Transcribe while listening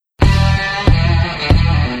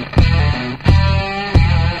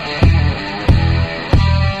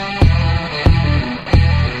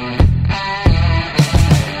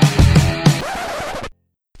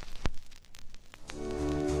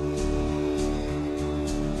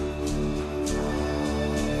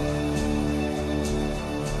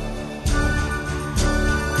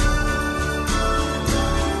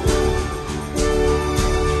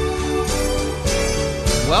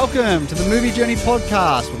Welcome to the Movie Journey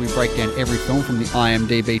podcast, where we break down every film from the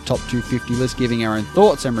IMDb Top 250 list, giving our own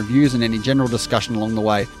thoughts and reviews and any general discussion along the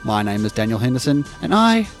way. My name is Daniel Henderson, and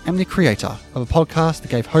I am the creator of a podcast that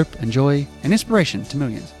gave hope and joy and inspiration to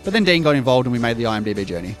millions. But then Dean got involved and we made the IMDb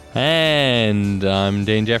journey. And I'm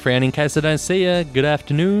Dean Jeffrey, and in case I don't see you, good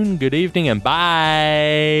afternoon, good evening, and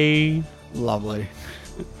bye. Lovely.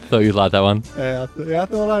 Thought you'd like that one. Yeah, I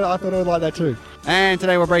thought I would like that too. And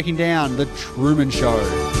today we're breaking down The Truman Show.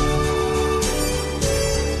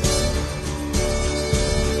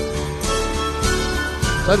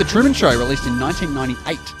 So The Truman Show, released in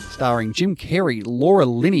 1998, starring Jim Carrey, Laura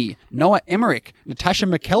Linney, Noah Emmerich, Natasha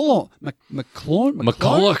McElhone,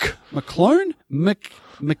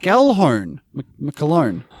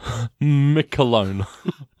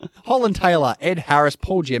 Holland Taylor, Ed Harris,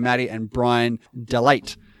 Paul Giamatti, and Brian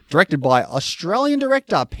Delate. Directed by Australian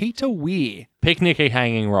director Peter Weir. Picnic at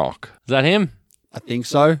Hanging Rock. Is that him? I think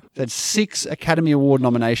so. He had 6 Academy Award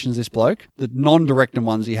nominations, this bloke. The non-directing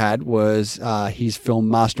ones he had was his film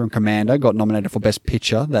Master and Commander, got nominated for Best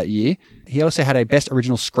Picture that year. He also had a Best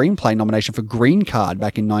Original Screenplay nomination for Green Card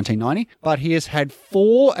back in 1990, but he has had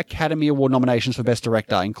 4 Academy Award nominations for Best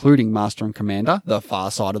Director, including Master and Commander, The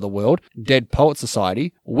Far Side of the World, Dead Poets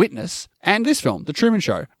Society, Witness, and this film, The Truman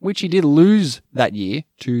Show, which he did lose that year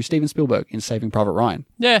to Steven Spielberg in Saving Private Ryan.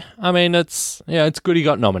 Yeah, I mean, it's good he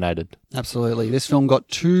got nominated. Absolutely. This film got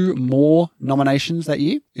 2 more nominations that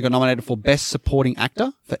year. He got nominated for Best Supporting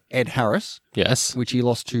Actor for Ed Harris. Yes. Which he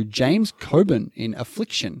lost to James Coburn in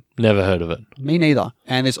Affliction. Never heard of it. Me neither.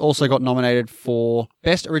 And this also got nominated for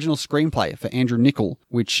Best Original Screenplay for Andrew Niccol,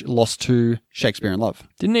 which lost to Shakespeare in Love.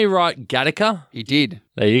 Didn't he write Gattaca? He did.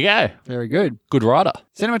 There you go. Very good. Good writer.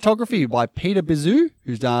 Cinematography by Peter Bizou,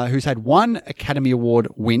 who's had 1 Academy Award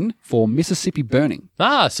win for Mississippi Burning.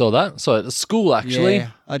 Ah, I saw that. Saw it at the school, actually. Yeah,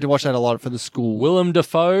 I had to watch that a lot for the school. Willem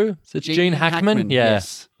Dafoe. Is it Gene Hackman? Yeah.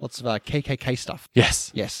 Yes. Lots of KKK stuff.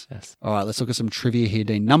 Yes. All right, let's look at some trivia here,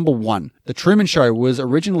 Dean. Number 1. The Truman Show was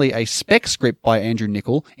originally a spec script by Andrew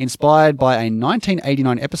Niccol, inspired by a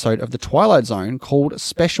 1989 episode of The Twilight Zone called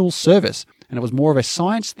Special Service. And it was more of a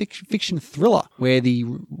science fiction thriller where the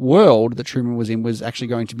world that Truman was in was actually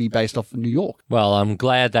going to be based off of New York. Well, I'm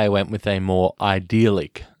glad they went with a more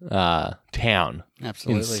idyllic town.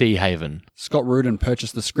 Absolutely. In Sea Haven. Scott Rudin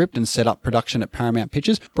purchased the script and set up production at Paramount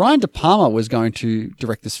Pictures. Brian De Palma was going to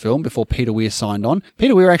direct this film before Peter Weir signed on.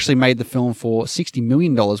 Peter Weir actually made the film for $60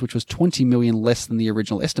 million, which was $20 million less than the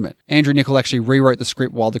original estimate. Andrew Niccol actually rewrote the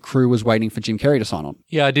script while the crew was waiting for Jim Carrey to sign on.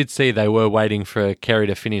 Yeah, I did see they were waiting for Carey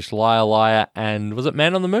to finish Liar Liar and was it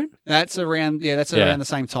Man on the Moon? That's around the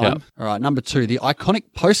same time. Yep. All right, number 2. The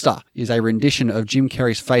iconic poster is a rendition of Jim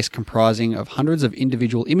Carrey's face comprising of hundreds of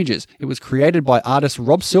individual images. It was created by artist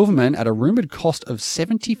Rob Silverman at a rumored cost of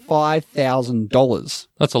 $75,000.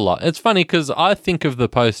 That's a lot. It's funny because I think of the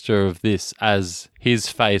poster of this as his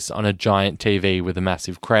face on a giant TV with a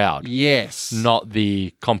massive crowd. Yes. Not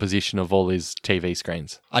the composition of all his TV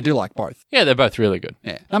screens. I do like both. Yeah, they're both really good.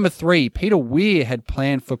 Yeah. Number 3, Peter Weir had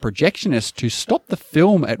planned for projectionists to stop the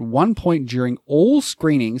film at one point during all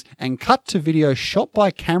screenings and cut to video shot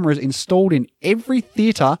by cameras installed in every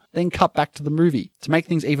theatre, then cut back to the movie. To make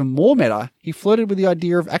things even more meta, he flirted with the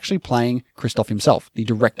idea of actually playing Christoph himself, the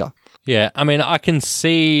director. Yeah, I mean, I can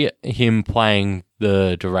see him playing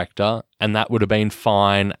the director, and that would have been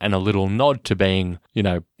fine and a little nod to being,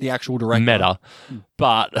 the actual director. Meta.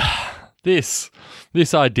 But this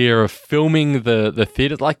idea of filming the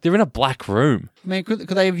theatre, like they're in a black room. I mean, could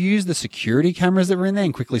they have used the security cameras that were in there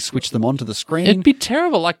and quickly switched them onto the screen? It'd be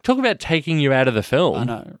terrible. Like, talk about taking you out of the film. I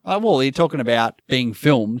know. Well, you're talking about being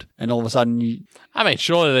filmed and all of a sudden you... I mean,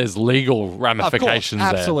 surely there's legal ramifications of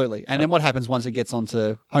course, absolutely. And then what happens once it gets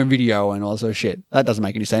onto home video and all that sort of shit? That doesn't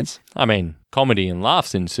make any sense. I mean, comedy and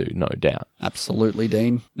laughs ensue, no doubt. Absolutely,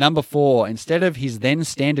 Dean. Number 4, instead of his then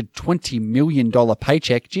standard $20 million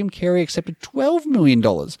paycheck, Jim Carrey accepted $12 million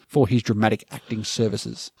for his dramatic acting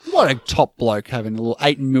services. What a top bloke having a little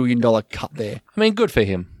 $8 million cut there. I mean, good for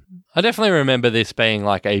him. I definitely remember this being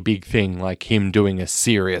like a big thing, like him doing a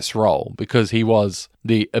serious role, because he was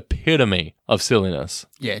the epitome of silliness.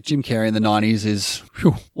 Yeah, Jim Carrey in the 90s is,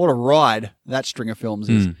 what a ride that string of films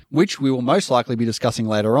is, which we will most likely be discussing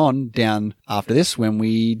later on down after this when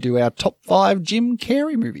we do our top 5 Jim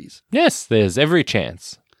Carrey movies. Yes, there's every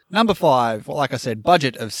chance. Number 5, well, like I said,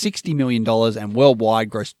 budget of $60 million and worldwide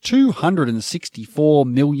grossed $264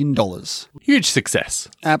 million. Huge success.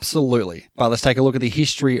 Absolutely. But let's take a look at the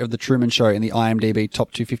history of The Truman Show in the IMDb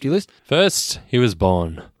Top 250 list. First, he was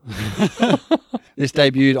born. This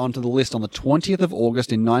debuted onto the list on the 20th of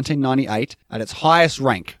August in 1998 at its highest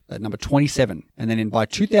rank at number 27. And then by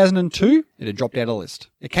 2002, it had dropped out of the list.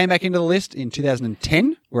 It came back into the list in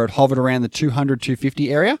 2010, where it hovered around the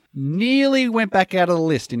 200-250 area. Nearly went back out of the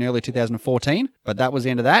list in early 2014, but that was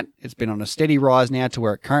the end of that. It's been on a steady rise now to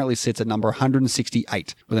where it currently sits at number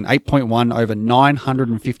 168, with an 8.1 over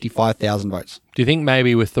 955,000 votes. Do you think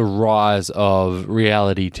maybe with the rise of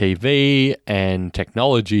reality TV and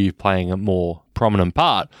technology playing a more prominent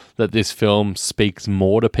part, that this film speaks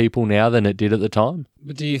more to people now than it did at the time?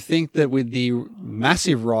 But do you think that with the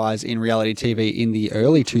massive rise in reality TV in the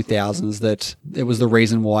early 2000s that it was the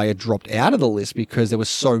reason why it dropped out of the list, because there was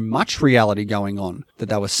so much reality going on that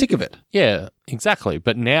they were sick of it? Yeah, exactly.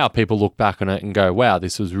 But now people look back on it and go, wow,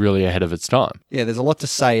 this was really ahead of its time. Yeah, there's a lot to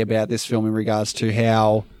say about this film in regards to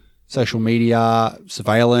how social media,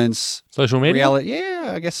 surveillance, social media, reality,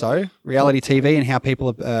 I guess so. Reality TV and how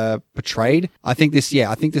people are portrayed. I think this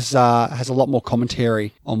has a lot more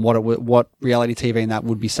commentary on what reality TV and that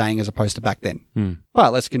would be saying as opposed to back then.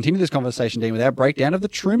 But let's continue this conversation, Dean, with our breakdown of The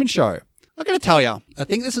Truman Show. I'm going to tell you, I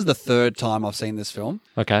think this is the third time I've seen this film.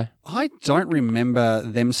 Okay. I don't remember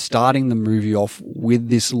them starting the movie off with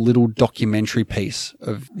this little documentary piece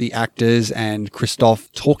of the actors and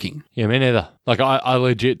Christoph talking. Yeah, me neither. Like, I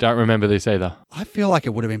legit don't remember this either. I feel like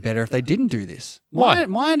it would have been better if they didn't do this. Why?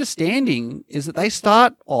 My understanding is that they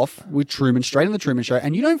start off with Truman, straight in The Truman Show,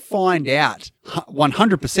 and you don't find out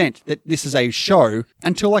 100% that this is a show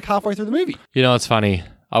until like halfway through the movie. You know, it's funny.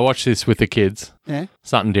 I watched this with the kids. Yeah.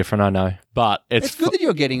 Something different, I know. But it's good that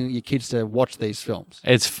you're getting your kids to watch these films.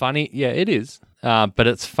 It's funny. Yeah, it is. But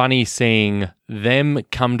it's funny seeing them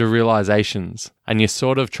come to realizations, and you're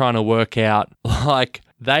sort of trying to work out, like,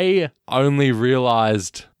 they only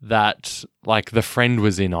realized that, like, the friend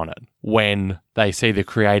was in on it when they see the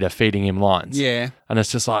creator feeding him lines. Yeah. And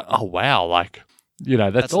it's just like, oh, wow, like, you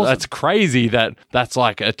know, that's awesome. That's crazy that's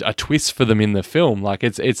like a twist for them in the film. Like,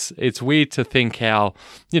 it's weird to think how,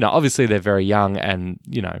 you know, obviously they're very young and,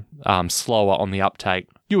 you know, slower on the uptake.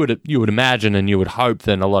 You would imagine and you would hope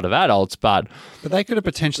than a lot of adults, but they could have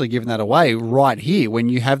potentially given that away right here when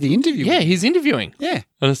you have the interview. Yeah, he's interviewing. Yeah.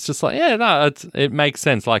 And it's just like, yeah, no, it makes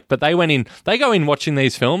sense. Like, but they go in watching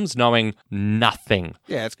these films knowing nothing.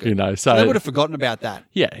 Yeah, it's good. You know, so they would have forgotten about that.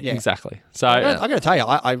 Yeah, exactly. So I got to tell you,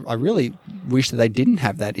 I really wish that they didn't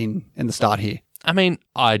have that in the start here. I mean,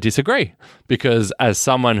 I disagree, because as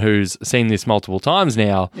someone who's seen this multiple times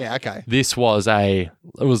now, yeah, okay, this was like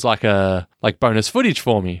bonus footage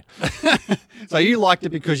for me. So you liked it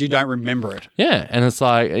because you don't remember it. Yeah, and it's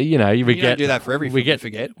like, you know, don't do that for every film.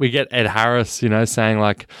 Forget. We get Ed Harris, you know, saying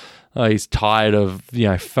like, oh, he's tired of, you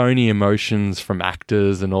know, phony emotions from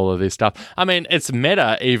actors and all of this stuff. I mean, it's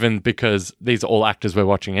meta even because these are all actors we're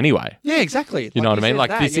watching anyway. Yeah, exactly. You know what I mean?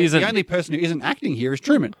 Like, this isn't... The only person who isn't acting here is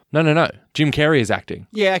Truman. No. Jim Carrey is acting.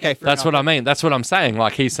 Yeah, okay. That's what I mean. That's what I'm saying.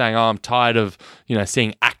 Like, he's saying, oh, I'm tired of, you know,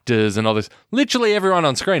 seeing actors and all this. Literally everyone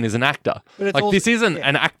on screen is an actor. Like, also, this isn't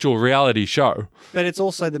an actual reality show. But it's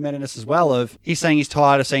also the meta-ness as well of, he's saying he's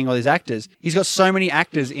tired of seeing all these actors. He's got so many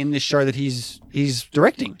actors in this show that he's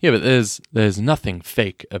directing. Yeah, but there's nothing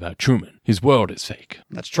fake about Truman. His world is fake.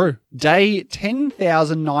 That's true. Day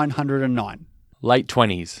 10,909. Late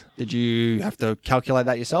 20s. Did you have to calculate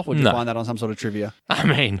that yourself, or did you find that on some sort of trivia? I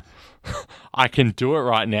mean, I can do it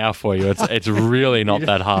right now for you. It's really not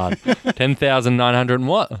that hard. 10,900 and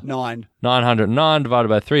what? 909 divided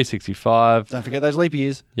by 365. Don't forget those leap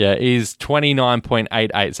years. Yeah, is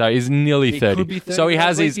 29.88. So he's nearly 30. Could be 30. So he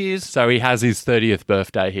has his 30th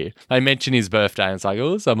birthday here. They mention his birthday and it's like,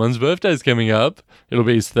 oh, someone's birthday's coming up. It'll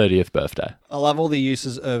be his 30th birthday. I love all the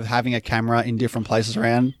uses of having a camera in different places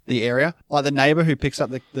around the area. Like the neighbor who picks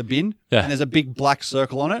up the bin, and there's a big black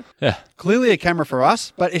circle on it. Yeah. Clearly a camera for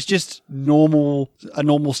us, but it's just a normal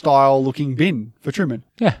style looking bin for Truman.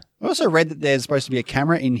 Yeah. I also read that there's supposed to be a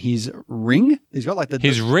camera in his ring. He's got like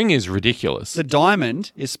his ring is ridiculous. The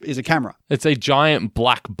diamond is a camera. It's a giant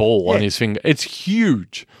black ball on his finger. It's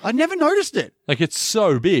huge. I never noticed it. Like, it's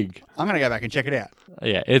so big. I'm going to go back and check it out.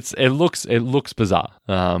 Yeah, it looks bizarre.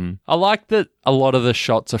 I like that a lot of the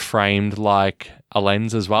shots are framed like a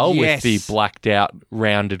lens as well, Yes. with the blacked out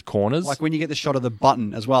rounded corners. Like when you get the shot of the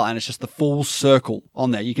button as well, and it's just the full circle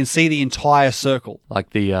on there. You can see the entire circle.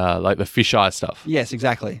 like the fisheye stuff. Yes,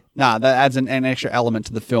 exactly. That adds an extra element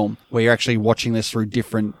to the film where you're actually watching this through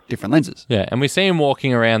different lenses. Yeah, and we see him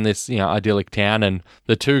walking around this, idyllic town, and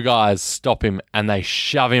the two guys stop him and they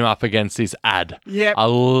shove him up against this ad. Yep. I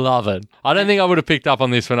love it. I don't think I would have picked up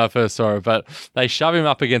on this when I first saw it, but they shove him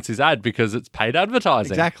up against his ad because it's paid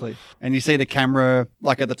advertising. Exactly. And you see the camera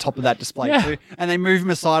like at the top of that display too, and they move him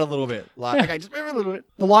aside a little bit. Like, okay, just move a little bit.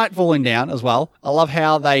 The light falling down as well. I love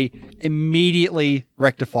how they immediately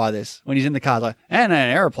rectify this when he's in the car. Like, and an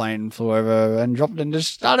airplane flew over and dropped and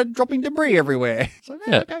just started dropping debris everywhere. So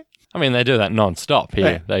okay. I mean, they do that non-stop here.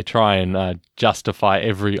 Yeah. They try and justify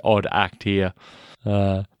every odd act here.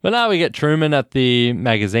 But now we get Truman at the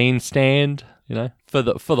magazine stand, for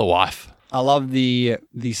the wife. I love the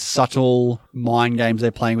subtle mind games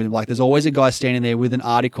they're playing with him. Like, there's always a guy standing there with an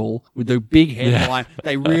article with the big headline.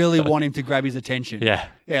 They really want him to grab his attention. Yeah.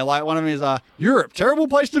 Yeah, like one of them is Europe, terrible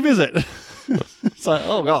place to visit. It's like,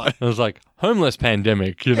 oh God. It was like, homeless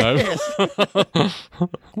pandemic, What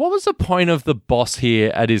was the point of the boss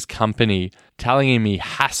here at his company telling him he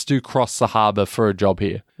has to cross the harbour for a job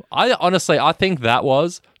here? I think that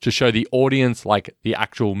was to show the audience, like the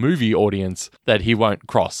actual movie audience, that he won't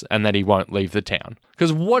cross and that he won't leave the town.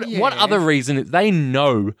 Because what other reason? They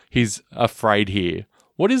know he's afraid here.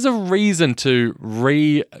 What is a reason to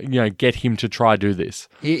get him to try do this?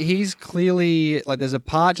 He's clearly, like, there's a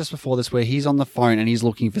part just before this where he's on the phone and he's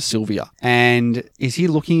looking for Sylvia. And is he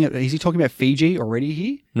talking about Fiji already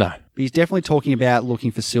here? No. But he's definitely talking about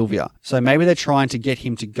looking for Sylvia. So maybe they're trying to get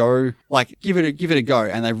him to go, like, give it a go.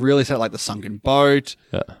 And they really set it like the sunken boat.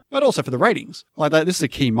 Yeah. But also for the ratings. Like, this is a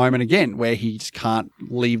key moment again where he just can't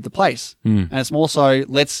leave the place. And it's more so,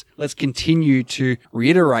 let's continue to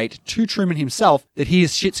reiterate to Truman himself that he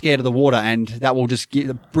is shit scared of the water, and that will just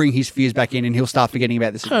bring his fears back in and he'll start forgetting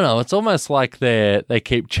about this. I don't know. It's almost like they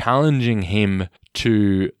keep challenging him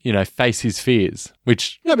to, face his fears,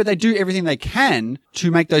 which... No, but they do everything they can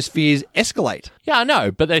to make those fears escalate. Yeah, I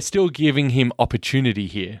know, but they're still giving him opportunity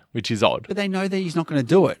here, which is odd. But they know that he's not going to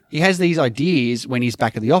do it. He has these ideas when he's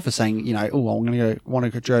back at the office saying, I'm going to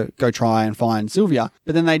want to go try and find Sylvia.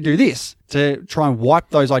 But then they do this to try and wipe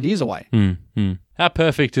those ideas away. How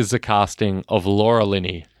perfect is the casting of Laura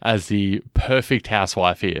Linney as the perfect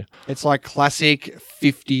housewife here? It's like classic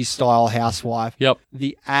 50s style housewife. Yep.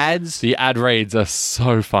 The ads. The ad reads are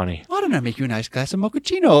so funny. I don't know, make you a nice glass of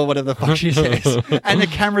mochaccino or whatever the fuck she says. And the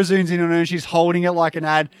camera zooms in on her and she's holding it like an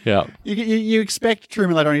ad. Yeah. You expect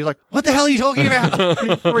Truman later on, he's like, what the hell are you talking about?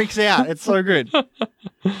 And he freaks out. It's so good.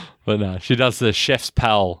 But no, she does the chef's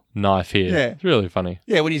pal knife here. Yeah. It's really funny.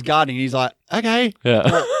 Yeah, when he's gardening, he's like, okay.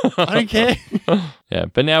 Yeah. I don't care. Yeah,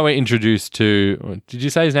 but now we're introduced to, did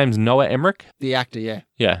you say his name's Noah Emmerich? The actor, yeah.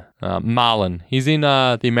 Yeah, Marlon. He's in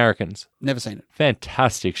The Americans. Never seen it.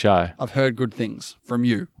 Fantastic show. I've heard good things from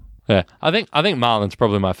you. Yeah, I think Marlon's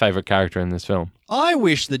probably my favourite character in this film. I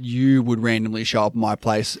wish that you would randomly show up at my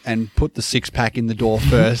place and put the 6-pack in the door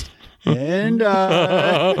first. And,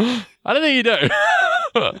 I don't think you do.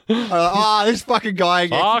 this fucking guy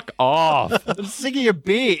again. Fuck off. I'm sick of your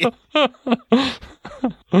beer. But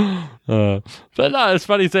no, it's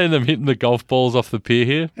funny seeing them hitting the golf balls off the pier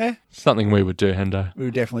here. Yeah. Something we would do, Hendo. We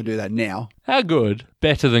would definitely do that now. How good,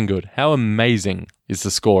 better than good, how amazing is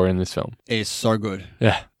the score in this film? It is so good.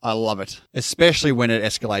 Yeah. I love it, especially when it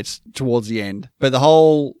escalates towards the end. But the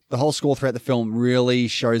whole score throughout the film really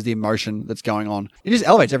shows the emotion that's going on. It just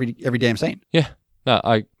elevates every damn scene. Yeah. No,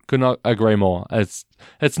 I could not agree more. It's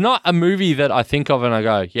not a movie that I think of and I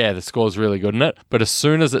go, yeah, the score's really good in it. But as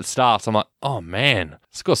soon as it starts, I'm like, oh man,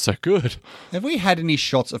 the score's so good. Have we had any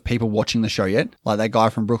shots of people watching the show yet? Like that guy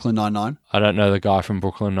from Brooklyn Nine-Nine? I don't know the guy from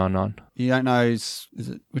Brooklyn Nine-Nine. You don't know,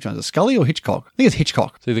 which one? Is it Scully or Hitchcock? I think it's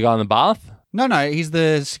Hitchcock. See the guy in the bath? No, he's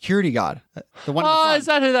the security guard. The one. Oh, is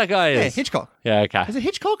that who that guy is? Yeah, Hitchcock. Yeah, okay. Is it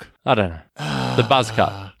Hitchcock? I don't know. The buzz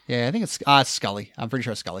cut. Yeah, I think it's Scully. I'm pretty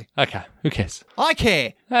sure it's Scully. Okay, who cares? I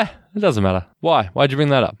care. It doesn't matter. Why? Why'd you bring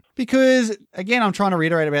that up? Because, again, I'm trying to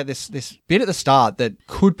reiterate about this bit at the start that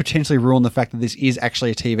could potentially ruin the fact that this is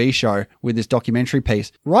actually a TV show with this documentary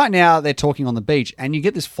piece. Right now, they're talking on the beach, and you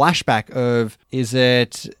get this flashback of, is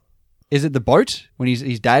it Is it the boat when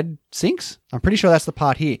his dad sinks? I'm pretty sure that's the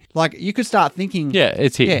part here. Like, you could start thinking, Yeah,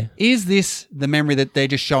 it's here. yeah, is this the memory that they're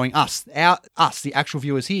just showing us, the actual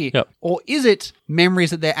viewers here? Yep. Or is it memories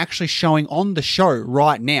that they're actually showing on the show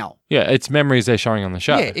right now? Yeah, it's memories they're showing on the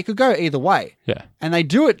show. Yeah, it could go either way. Yeah. And they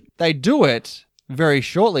do it very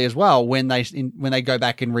shortly as well when they go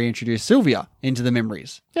back and reintroduce Sylvia into the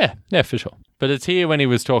memories. Yeah, for sure. But it's here when he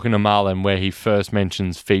was talking to Marlon where he first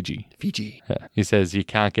mentions Fiji. Fiji. Yeah. He says you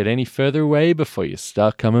can't get any further away before you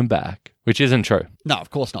start coming back, which isn't true. No,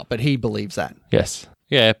 of course not. But he believes that. Yes.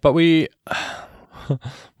 Yeah, but we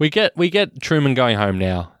get Truman going home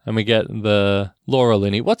now, and we get the Laura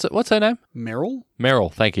Linney. What's her name?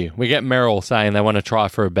 Meryl, thank you. We get Meryl saying they want to try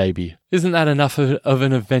for a baby. Isn't that enough of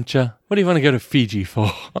an adventure? What do you want to go to Fiji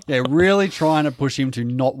for? They're really trying to push him to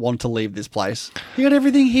not want to leave this place. You got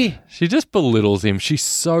everything here. She just belittles him. She's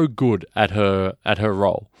so good at her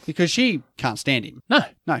role. Because she can't stand him. No.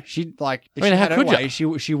 She like if I mean, she how had her could way,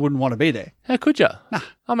 you? she wouldn't want to be there. How could you? Nah.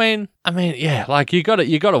 I mean, yeah, like you got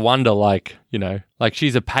to wonder, like, you know, like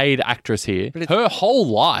she's a paid actress here. But her whole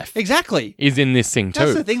life Exactly. is in this thing too.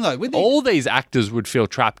 That's the thing though. With All these actors would feel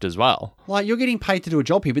trapped as well. like you're getting paid to do a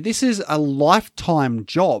job here, but this is a lifetime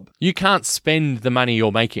job. You can't spend the money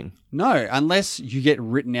you're making. No, unless you get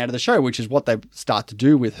written out of the show, which is what they start to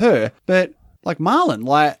do with her. But like Marlon,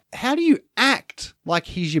 like how do you act like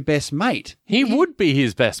he's your best mate? He would be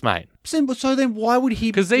his best mate. So then why would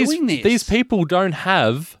he be doing this? These people don't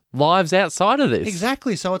have lives outside of this.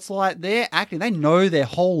 Exactly. So it's like they're acting. They know their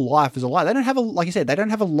whole life is a lie. They don't have like you said, they don't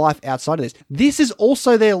have a life outside of this. This is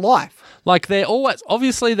also their life. Like they're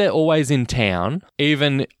always in town,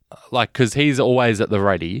 even like because he's always at the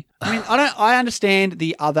ready. I mean, I understand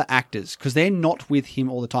the other actors because they're not with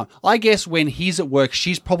him all the time. I guess when he's at work,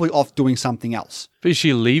 she's probably off doing something else. But is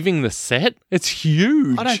she leaving the set? It's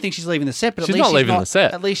huge. I don't think she's leaving the set, but She's not leaving the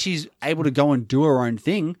set. At least she's able to go and do her own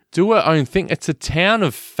thing. Do her own thing. It's a town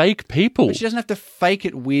of fake people. But she doesn't have to fake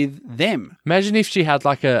it with them. Imagine if she had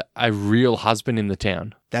like a real husband in the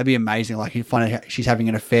town. That'd be amazing. Like you find out she's having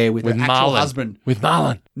an affair with her actual Marlon. husband. With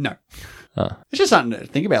Marlon. No. Oh. It's just something to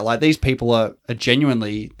think about. Like these people are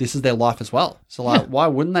genuinely, this is their life as well. So like, why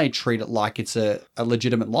wouldn't they treat it like it's a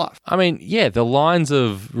legitimate life? I mean, yeah, the lines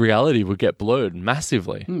of reality would get blurred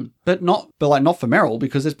massively. But not for Meryl,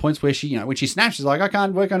 because there's points where she, you know, when she snaps, she's like, I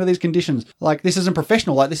can't work under these conditions. Like this isn't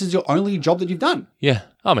professional. Like this is your only job that you've done. Yeah,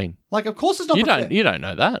 I mean, like of course it's not. You don't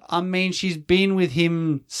know that. I mean, she's been with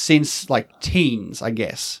him since like teens, I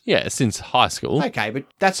guess. Yeah, since high school. Okay, but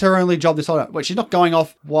that's her only job this whole time. But she's not going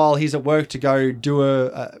off while he's at work to go do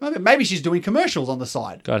maybe she's doing commercials on the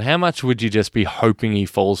side. God, how much would you just be hoping he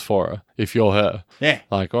falls for her if you're her? Yeah.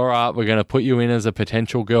 Like, all right, we're going to put you in as a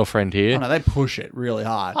potential girlfriend here. Oh no, they push it really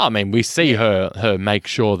hard. I mean, we see her make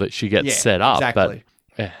sure that she gets set up. Exactly.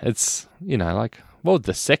 But yeah, it's, you know, like, what would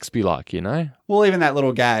the sex be like, you know? Well, even that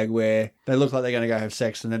little gag where they look like they're going to go have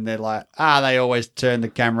sex and then they're like, they always turn the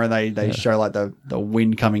camera and they show like the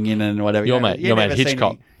wind coming in and whatever. Your mate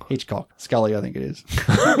Hitchcock. Scully, I think it is.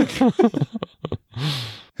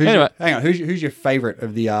 Anyway. Hang on. Who's your favourite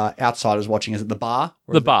of the outsiders watching? Is it the bar?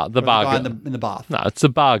 The bar guy girl. in the bath? No, it's the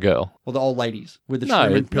bar girl. Or the old ladies with the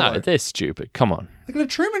Truman pillow? No, they're stupid. Come on. They got a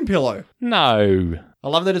Truman pillow. No. I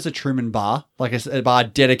love that it's a Truman bar, like a bar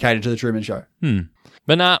dedicated to the Truman Show.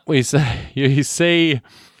 But nah, you see,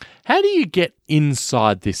 how do you get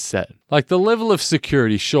inside this set? Like the level of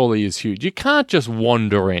security surely is huge. You can't just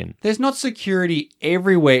wander in. There's not security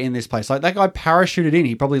everywhere in this place. Like that guy parachuted in.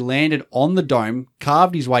 He probably landed on the dome,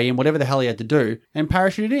 carved his way in, whatever the hell he had to do, and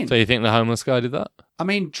parachuted in. So you think the homeless guy did that? I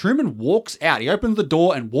mean, Truman walks out. He opens the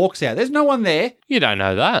door and walks out. There's no one there. You don't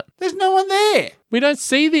know that. There's no one there. We don't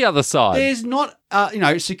see the other side. There's not,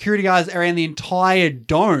 security guards around the entire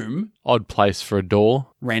dome. Odd place for a door.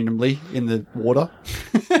 Randomly in the water.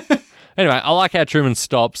 Anyway, I like how Truman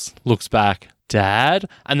stops, looks back, Dad,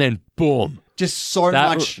 and then boom. Just so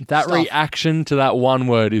much That stuff. reaction to that one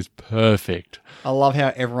word is perfect. I love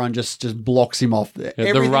how everyone just blocks him off there.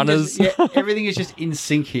 Yeah, the runners. Everything is just in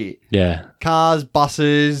sync here. Yeah. Cars,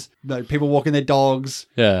 buses, people walking their dogs.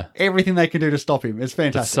 Yeah. Everything they can do to stop him. It's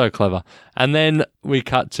fantastic. It's so clever. And then we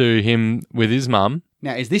cut to him with his mum.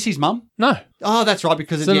 Now, is this his mum? No. Oh, that's right,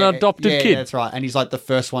 because it's an adopted kid. That's right. And he's like the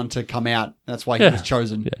first one to come out. That's why he was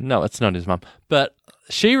chosen. Yeah. No, it's not his mum. But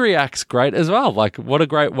she reacts great as well. Like, what a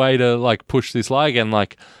great way to like push this lie again.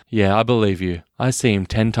 Like, yeah, I believe you. I see him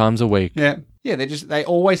 10 times a week. Yeah. Yeah, they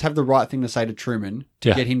always have the right thing to say to Truman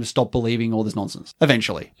to get him to stop believing all this nonsense.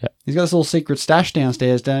 Eventually. Yeah. He's got this little secret stash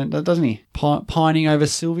downstairs, doesn't he? Pining over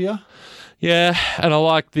Sylvia. Yeah, and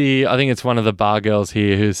I think it's one of the bar girls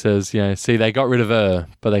here who says, see, they got rid of her,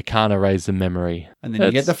 but they can't erase the memory. And then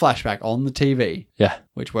you get the flashback on the TV. Yeah.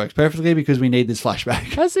 Which works perfectly because we need this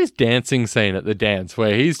flashback. There's this dancing scene at the dance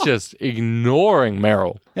where he's just ignoring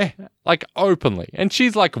Meryl. Yeah. Like, openly. And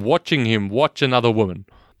she's like watching him watch another woman.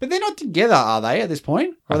 But they're not together, are they, at this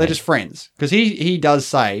point? Or are they just friends? Because he does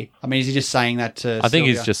say, is he just saying that to I think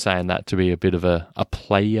Sylvia? he's just saying that to be a bit of a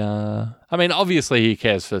player. I mean, obviously he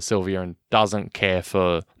cares for Sylvia and doesn't care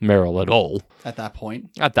for Meryl at all. At that point.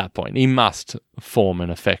 At that point. He must form an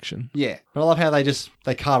affection. Yeah. But I love how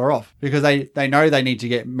they cut her off because they know they need to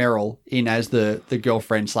get Meryl in as the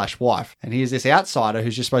girlfriend/wife. And here's this outsider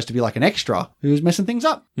who's just supposed to be like an extra who's messing things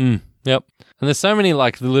up. Yep. And there's so many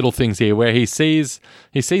like the little things here where he sees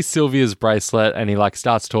Sylvia's bracelet and he like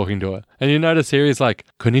starts talking to her. And you notice here he's like,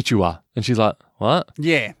 "Konnichiwa." And she's like, "What?"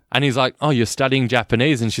 Yeah. And he's like, "Oh, you're studying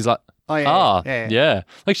Japanese." And she's like, "Oh, yeah. Yeah.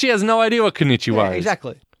 Like she has no idea what konnichiwa is.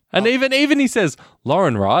 Exactly. And even he says,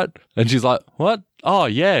 "Lauren, right?" And she's like, "What? Oh,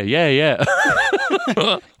 yeah."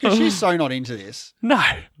 Because she's so not into this. No,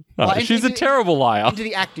 she's a terrible liar. Into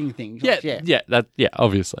the acting thing. Yeah,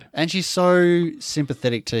 Obviously. And she's so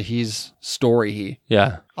sympathetic to his story here.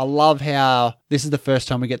 Yeah. I love how this is the first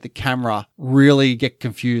time we get the camera really get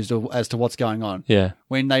confused as to what's going on. Yeah.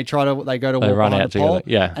 When they go to walk run behind out the pole,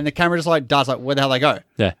 together. Yeah. and the camera just does where the hell they go.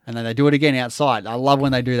 Yeah. And then they do it again outside. I love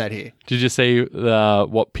when they do that here. Did you see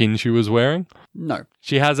what pin she was wearing? No.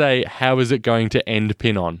 She has a "how is it going to end"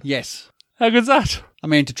 pin on. Yes. How good's that?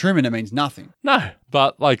 To Truman it means nothing. No,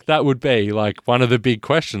 but like that would be like one of the big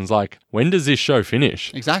questions. Like, when does this show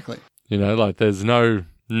finish? Exactly. There's no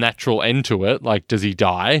natural end to it. Like, does he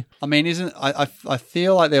die? I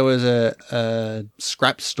feel like there was a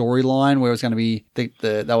scrapped storyline where it was going to be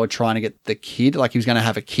they were trying to get the kid, like he was going to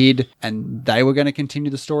have a kid and they were going to continue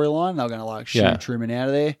the storyline. They were going to shoot Truman out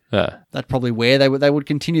of there. Yeah. That's probably where they would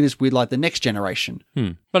continue this with like the next generation.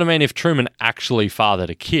 But if Truman actually fathered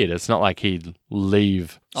a kid, it's not like he'd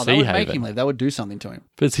leave They would Sea make Haven. him leave. They would do something to him.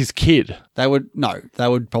 But it's his kid. They would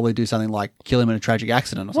probably do something like kill him in a tragic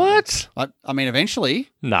accident or something. What? Eventually.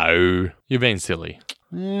 No, you're being silly.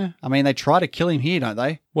 Yeah. They try to kill him here, don't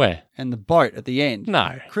they? Where? And the boat at the end.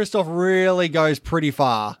 No. Christoph really goes pretty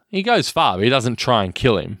far. He goes far, but he doesn't try and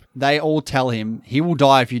kill him. They all tell him he will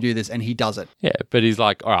die if you do this, and he does it. Yeah, but he's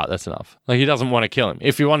like, all right, that's enough. Like, he doesn't want to kill him.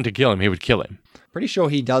 If he wanted to kill him, he would kill him. Pretty sure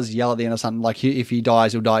he does yell at the end of something like, if he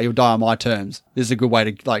dies, he'll die. He'll die on my terms. This is a good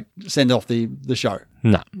way to send off the show.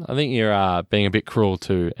 No, I think you're being a bit cruel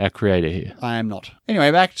to our creator here. I am not.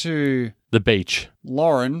 Anyway, back to The beach.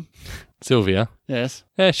 Lauren. Sylvia. Yes.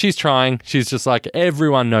 Yeah, she's trying. She's just like,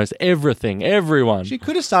 everyone knows everything. Everyone. She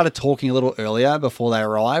could have started talking a little earlier before they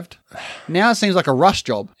arrived. Now it seems like a rush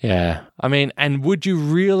job. Yeah. And would you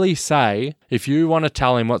really say, if you want to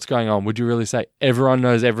tell him what's going on, would you really say everyone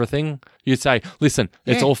knows everything? You'd say, listen,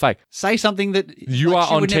 it's all fake. Say something that You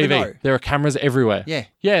are on TV. There are cameras everywhere. Yeah.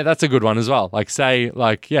 Yeah, that's a good one as well.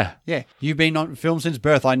 Yeah. Yeah. You've been on film since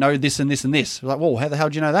birth. I know this and this and this. Like, whoa, how the hell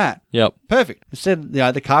do you know that? Yep. Perfect. Instead,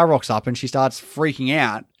 the car rocks up and she starts freaking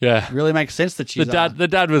out. Yeah. It really makes sense that she's... The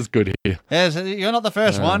dad was good here. Yes, you're not the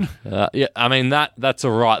first one. Yeah, that's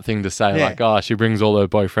a right thing to say. Yeah. Like, she brings all her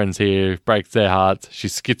boyfriends here, breaks their hearts.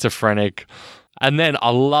 She's schizophrenic. And then I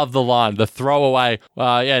love the line, the throwaway,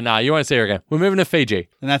 you won't see her again. We're moving to Fiji.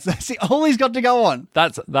 And that's all he's got to go on.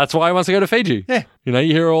 That's why he wants to go to Fiji. Yeah. You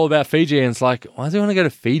hear all about Fiji and it's like, why does he want to go to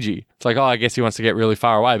Fiji? It's like, I guess he wants to get really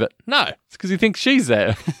far away. But no, it's because he thinks she's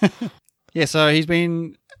there. Yeah, so he's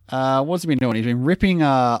been... what's he been doing? He's been ripping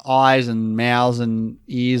eyes and mouths and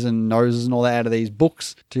ears and noses and all that out of these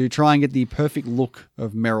books to try and get the perfect look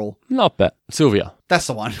of Meryl. Not bad. Sylvia. That's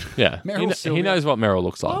the one. Yeah. Meryl Sylvia. He knows what Meryl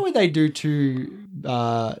looks like. Why would they do two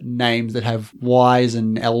names that have Y's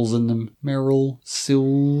and L's in them? Meryl,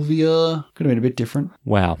 Sylvia. Could have been a bit different.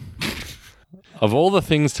 Wow. Of all the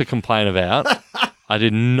things to complain about, I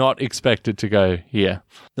did not expect it to go here.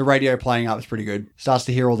 The radio playing up is pretty good. Starts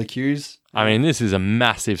to hear all the cues. This is a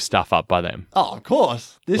massive stuff up by them. Oh, of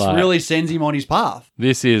course. This really sends him on his path.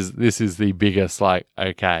 This is the biggest,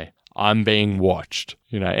 okay, I'm being watched,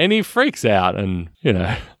 and he freaks out and,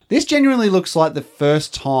 This genuinely looks like the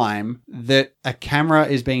first time that a camera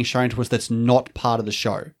is being shown to us that's not part of the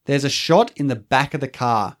show. There's a shot in the back of the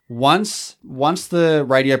car. Once the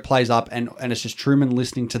radio plays up and it's just Truman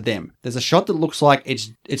listening to them, there's a shot that looks like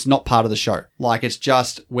it's not part of the show. Like it's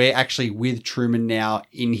just, we're actually with Truman now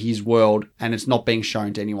in his world and it's not being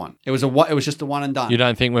shown to anyone. It was just a one and done. You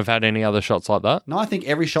don't think we've had any other shots like that? No, I think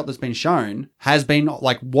every shot that's been shown has been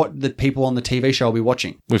what the people on the TV show will be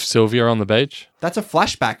watching. With Sylvia on the beach? That's a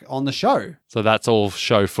flashback on the show. So that's all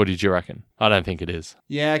show footage, you reckon? I don't think it is.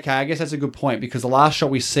 Yeah, okay. I guess that's a good point because the last shot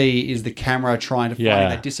we see is the camera trying to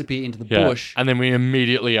find it. They disappear into the bush. And then we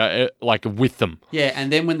immediately are like with them. Yeah,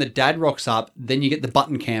 and then when the dad rocks up, then you get the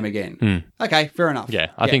button cam again. Okay, fair enough.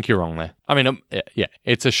 Yeah, I think you're wrong there. I mean,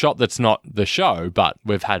 it's a shot that's not the show, but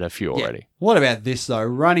we've had a few already. What about this, though?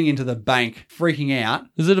 Running into the bank, freaking out.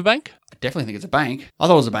 Is it a bank? I definitely think it's a bank. I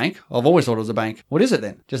thought it was a bank. I've always thought it was a bank. What is it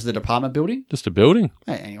then? Just an apartment building? Just a building.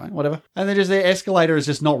 Hey, anyway, whatever. And then just their escalator is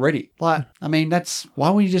just not ready. Like, I mean, why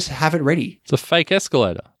would you just have it ready? It's a fake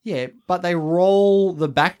escalator. Yeah, but they roll the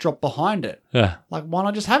backdrop behind it. Yeah. Like, why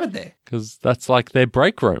not just have it there? Because that's like their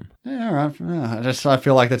break room. Yeah, all right. I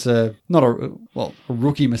feel like that's a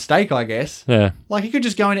rookie mistake, I guess. Yeah. Like, he could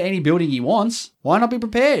just go into any building he wants. Why not be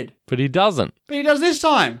prepared? But he doesn't. But he does this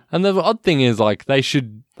time. And the odd thing is, like,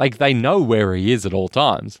 they know where he is at all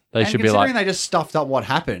times. They should be like... considering they just stuffed up what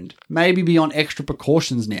happened, maybe be on extra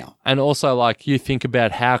precautions now. And also, like, you think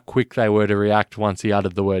about how quick they were to react once he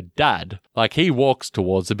uttered the word dad. Like, he walks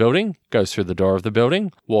towards the building, goes through the door of the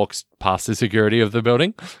building, walks past the security of the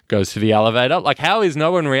building, goes to the elevator. Like, how is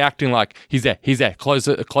no one reacting like, he's there, close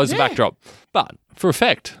the backdrop? But for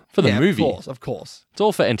effect, for the movie. Of course. It's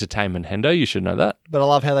all for entertainment, Hendo. You should know that. But I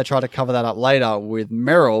love how they try to cover that up later with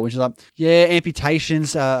Meryl, which is like, yeah,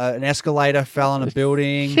 amputations, an escalator fell on a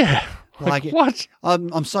building. Yeah. Like what?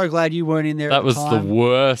 I'm so glad you weren't in there. That was the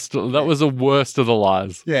worst. That was the worst of the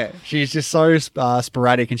lies. Yeah, she's just so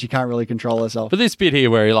sporadic and she can't really control herself. But this bit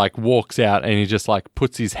here where he like walks out and he just like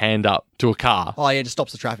puts his hand up to a car. Oh yeah, just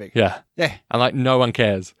stops the traffic. Yeah. Yeah. And like no one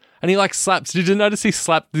cares. And he like slaps. Did you notice he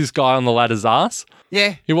slapped this guy on the ladder's ass?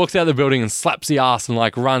 Yeah. He walks out of the building and slaps the ass and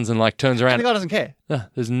like runs and like turns around. And the guy doesn't care.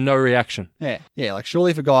 There's no reaction. Yeah. Yeah. Like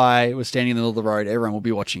surely if a guy was standing in the middle of the road, everyone will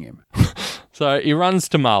be watching him. So he runs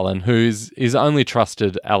to Marlon, who's his only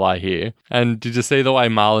trusted ally here. And did you see the way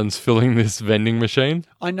Marlon's filling this vending machine?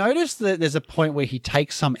 I noticed that there's a point where he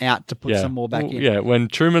takes some out to put some more back in. Yeah, when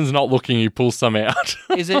Truman's not looking, he pulls some out.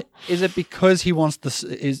 Is it because he wants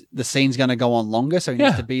the scene's going to go on longer, so he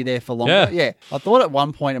needs to be there for longer? Yeah. I thought at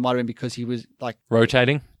one point it might have been because he was like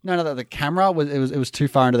rotating. No, the camera was too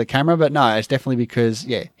far into the camera, but no, it's definitely because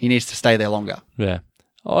he needs to stay there longer. Yeah.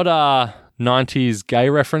 Odd 90s gay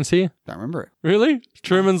reference here. Don't remember it. Really?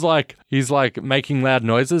 Truman's like, he's like making loud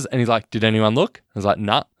noises and he's like, did anyone look? I was like,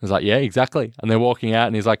 nah. I was like, yeah, exactly. And they're walking out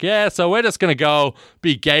and he's like, yeah, so we're just going to go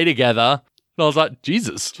be gay together. And I was like,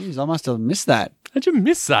 Jesus. Jeez, I must have missed that. How'd you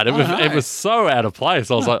miss that? It was so out of place.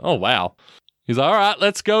 I was like, oh, wow. He's like, all right,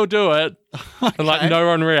 let's go do it. Okay. And like no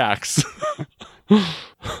one reacts.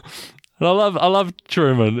 And I love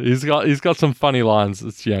Truman. He's got some funny lines,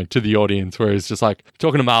 to the audience where he's just like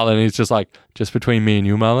talking to Marlon. And he's just like, just between me and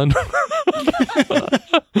you, Marlon.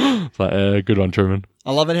 It's like, good one, Truman.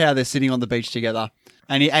 I love it how they're sitting on the beach together,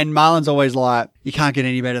 and Marlon's always like, you can't get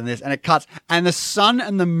any better than this, and it cuts, and the sun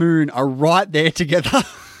and the moon are right there together.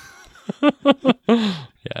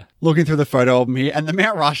 Yeah. Looking through the photo album here, and the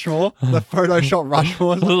Mount Rushmore, the Photoshop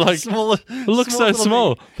Rushmore, like smallest. It looks so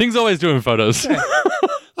small. Things always do in photos. Yeah.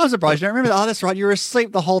 I'm surprised you don't remember that. Oh, that's right. You were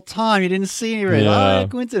asleep the whole time. You didn't see anything. Yeah. Oh,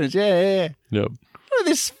 coincidence. Yeah. Yep. Look at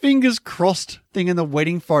this fingers crossed thing in the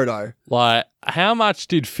wedding photo. Like, how much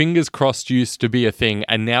did fingers crossed used to be a thing,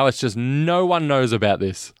 and now it's just no one knows about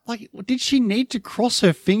this? Like, did she need to cross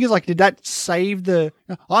her fingers? Like, did that save the...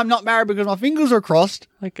 I'm not married because my fingers are crossed.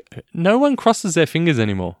 Like, no one crosses their fingers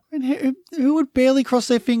anymore. And who would barely cross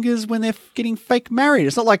their fingers when they're getting fake married?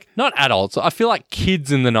 It's not like... Not adults. I feel like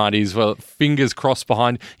kids in the 90s were fingers crossed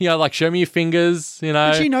behind, like, show me your fingers,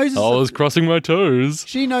 But she knows I was crossing my toes.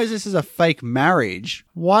 She knows this is a fake marriage.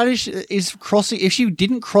 Why does she... If she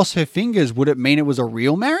didn't cross her fingers, would it mean it was a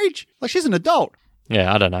real marriage? Like, she's an adult.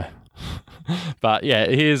 Yeah, I don't know. But yeah,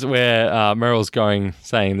 here's where Meryl's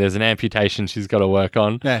saying there's an amputation she's got to work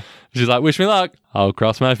on. Yeah. She's like, wish me luck. I'll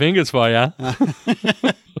cross my fingers for you.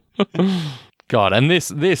 God, and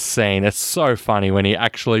this scene, it's so funny when he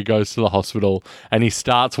actually goes to the hospital and he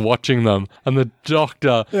starts watching them and the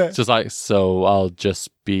doctor is just like, so I'll just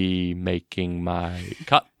be making my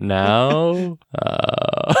cut now.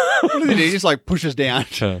 What does he do? He just like pushes down.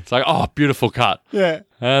 It's like, oh, beautiful cut. Yeah.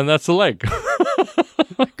 And that's the leg.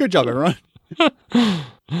 Good job, everyone.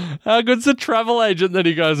 How good's the travel agent that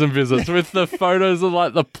he goes and visits with the photos of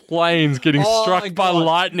like the planes getting struck by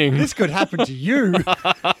lightning? This could happen to you.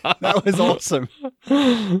 That was awesome.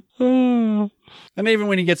 And even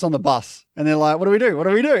when he gets on the bus and they're like, what do we do? What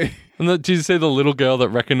do we do? And did you see the little girl that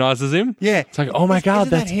recognizes him? Yeah. It's like, oh my God,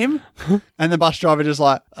 isn't that him? And the bus driver just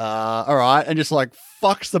like, all right. And just like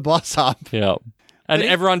fucks the bus up. Yeah. And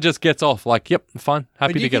everyone just gets off like, yep, fine.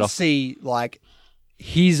 Happy to get off. See, like,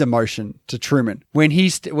 his emotion to Truman when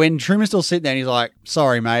Truman's still sitting there and he's like,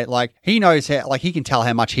 sorry, mate. Like, he knows how, like, he can tell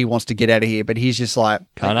how much he wants to get out of here, but he's just like,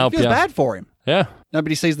 Can't help it feels ya. bad for him. Yeah.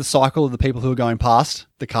 Nobody sees the cycle of the people who are going past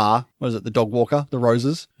the car. What is it? The dog walker, the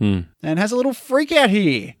Roses. And has a little freak out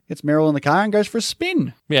here. Gets Meryl in the car and goes for a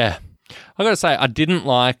spin. Yeah. I got to say, I didn't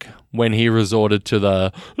like when he resorted to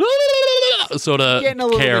the sort of Getting a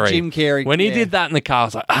little Carey. bit Jim Carrey. When he did that in the car, I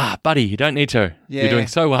was like, buddy, you don't need to. Yeah. You're doing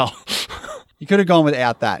so well. You could have gone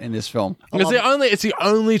without that in this film. It's the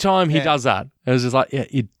only time he does that. It was just like,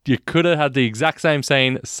 you could have had the exact same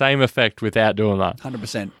scene, same effect without doing that.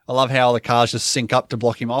 100%. I love how the cars just sync up to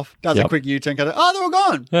block him off. Does a quick U-turn. They're all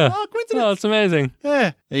gone. Yeah. Oh, coincidence. Oh, it's amazing.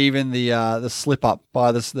 Yeah. Even the slip up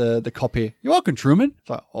by the cop here. You're welcome, Truman.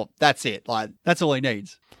 It's like, oh, that's it. Like, that's all he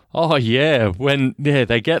needs. Oh, yeah. When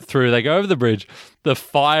they get through, they go over the bridge, the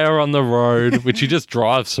fire on the road, which he just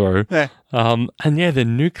drives through. Yeah. And the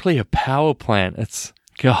nuclear power plant. It's,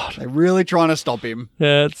 God. They're really trying to stop him.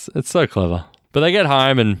 Yeah, it's so clever. But they get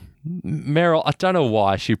home and Meryl, I don't know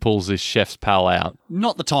why she pulls this chef's pal out.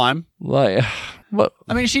 Not the time. Like, what?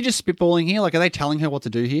 I mean, is she just spitballing here? Like, are they telling her what to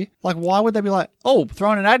do here? Like, why would they be like, oh,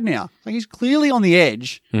 throwing an ad now? Like, he's clearly on the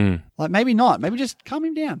edge. Like, maybe not. Maybe just calm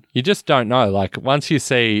him down. You just don't know. Like, once you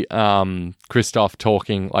see Christoph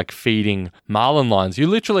talking, like feeding Marlon lines, you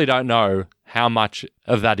literally don't know how much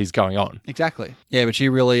of that is going on. Exactly. Yeah, but she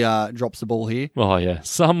really drops the ball here. Oh, yeah.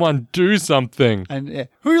 Someone do something. And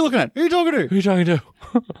who are you looking at? Who are you talking to? Who are you talking to?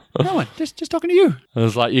 No one. Just talking to you. And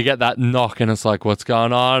it's like, you get that knock and it's like, what's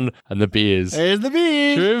going on? And the beers. There's the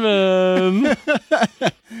beer. Truman.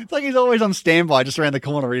 It's like he's always on standby just around the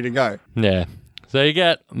corner ready to go. Yeah. So you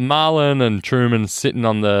get Marlon and Truman sitting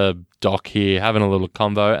on the dock here having a little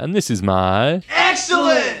convo. And this is my...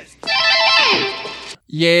 Excellent!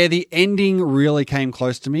 Yeah, the ending really came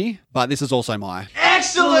close to me, but this is also my...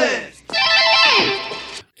 Excellent!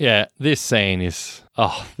 Yeah, this scene is...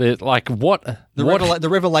 like what? The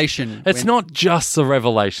revelation. It's not just the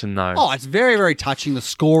revelation, though. Oh, it's very, very touching. The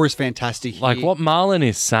score is fantastic here. Like, what Marlon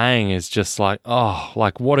is saying is just like,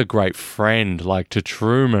 like, what a great friend, like, to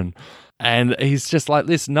Truman. And he's just like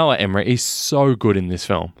this. Noah Emmerich, he's so good in this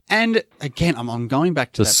film. And again, I'm going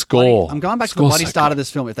back to the score. I'm going back to the bloody start of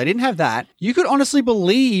this film. If they didn't have that, you could honestly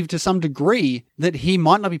believe to some degree that he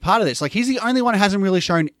might not be part of this. Like, he's the only one who hasn't really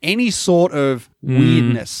shown any sort of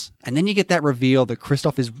weirdness. And then you get that reveal that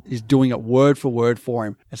Christoph is doing it word for word for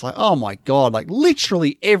him. It's like, oh my God, like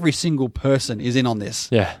literally every single person is in on this.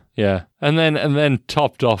 Yeah, yeah. And then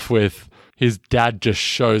topped off with his dad just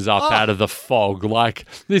shows up out of the fog. Like,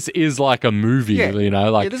 this is like a movie, you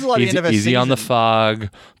know? Like, this is like the end of a easy on the season. fog,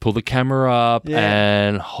 pull the camera up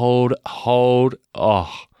and hold.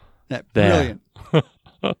 Oh, Yeah, there.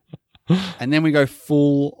 brilliant. And then we go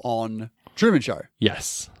full on Truman Show.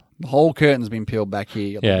 Yes. The whole curtain's been peeled back here.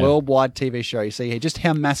 You got the worldwide TV show. You see here just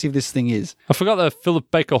how massive this thing is. I forgot that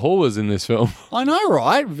Philip Baker Hall was in this film. I know,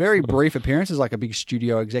 right? Very brief appearance as like a big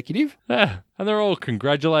studio executive. Yeah. And they're all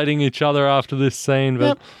congratulating each other after this scene.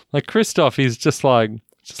 But like Christoph, he's just like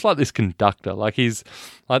this conductor. Like, he's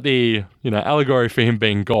like the, allegory for him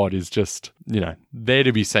being God is just, there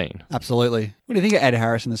to be seen. Absolutely. What do you think of Ed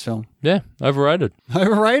Harris in this film? Yeah. Overrated.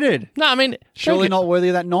 Overrated. No, I mean, Surely not worthy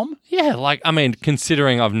of that nom? Yeah, like, I mean,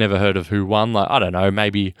 considering I've never heard of who won, like, I don't know,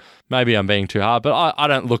 maybe I'm being too hard, but I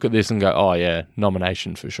don't look at this and go, oh, yeah,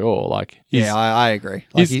 nomination for sure. Like, I agree.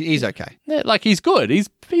 Like, he's okay. Yeah, like, he's good. He's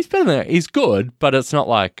better than he's good, but it's not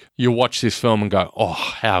like you watch this film and go, oh,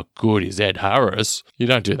 how good is Ed Harris? You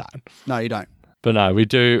don't do that. No, you don't. But no, we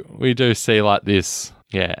do see like this,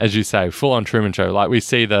 as you say, full on Truman Show. Like, we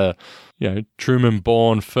see the, Truman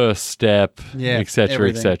born, first step, et cetera,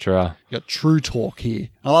 et cetera. You got True Talk here.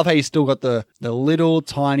 I love how you still got the little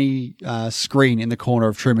tiny screen in the corner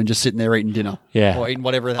of Truman just sitting there eating dinner. Yeah. Or eating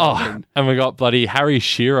whatever that was eating. And we got bloody Harry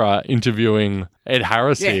Shearer interviewing Ed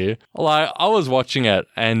Harris here. Like, I was watching it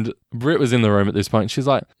and Britt was in the room at this point. She's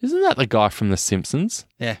like, isn't that the guy from The Simpsons?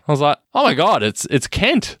 Yeah. I was like, oh my God, it's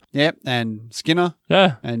Kent. Yep, and Skinner.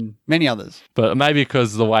 Yeah. And many others. But maybe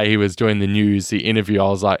because of the way he was doing the news, the interview, I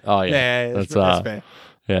was like, oh yeah. That's fair.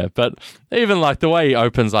 Yeah, but even like the way he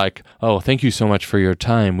opens, like, oh, thank you so much for your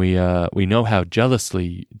time. We know how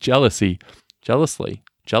jealously. That's not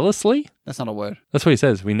a word. That's what he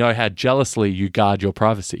says. We know how jealously you guard your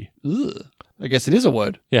privacy. Ugh. I guess it is a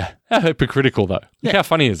word. Yeah. How hypocritical, though. Look how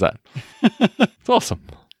funny is that? It's awesome.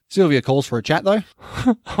 Sylvia calls for a chat, though.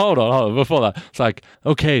 Hold on. Before that, it's like,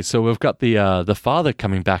 okay, so we've got the father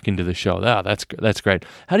coming back into the show. Oh, that's great.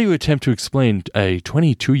 How do you attempt to explain a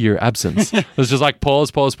 22-year absence? It's just like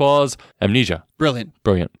pause. Amnesia. Brilliant.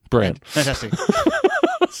 Brilliant. Fantastic.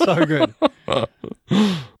 So good.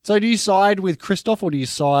 So do you side with Christoph or do you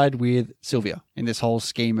side with Sylvia in this whole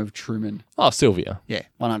scheme of Truman? Oh, Sylvia. Yeah,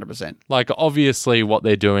 100%. Like, obviously what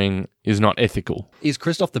they're doing is not ethical. Is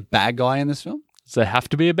Christoph the bad guy in this film? Does there have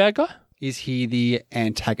to be a bad guy? Is he the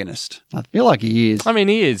antagonist? I feel like he is. I mean,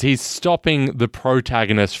 he is. He's stopping the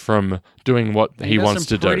protagonist from doing what he does wants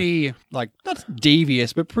some to do. pretty, like, not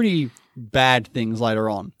devious, but pretty bad things later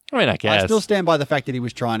on. I mean, I guess. I still stand by the fact that he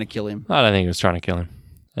was trying to kill him. I don't think he was trying to kill him.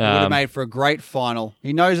 It would have made for a great final.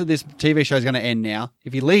 He knows that this TV show is going to end now.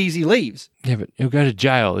 If he leaves, he leaves. Yeah, but he'll go to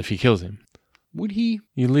jail if he kills him. Would he?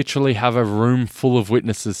 You literally have a room full of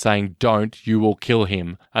witnesses saying, don't, you will kill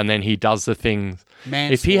him. And then he does the things.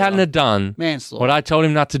 If he hadn't have done what I told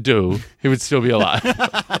him not to do, he would still be alive.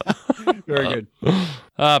 Very good.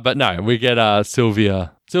 But no, we get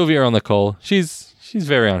Sylvia on the call. She's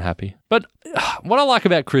very unhappy. But what I like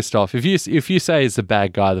about Christoph, if you say he's the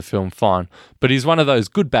bad guy of the film, fine. But he's one of those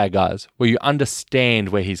good bad guys where you understand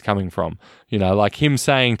where he's coming from. You know, like him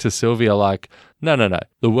saying to Sylvia, like, no.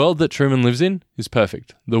 The world that Truman lives in is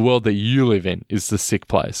perfect. The world that you live in is the sick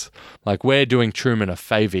place. Like, we're doing Truman a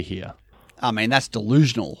favor here. I mean, that's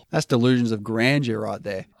delusional. That's delusions of grandeur right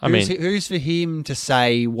there. Who's for him to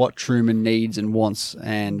say what Truman needs and wants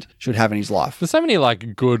and should have in his life? There's so many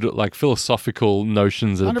like good like philosophical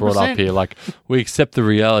notions that are brought up 100%. here. Like, we accept the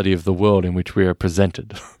reality of the world in which we are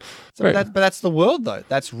presented. But that's the world, though.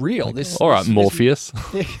 That's real. All right, Morpheus.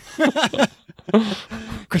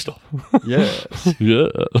 Christoph. Yes.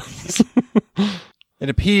 Yes. It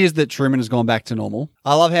appears that Truman has gone back to normal.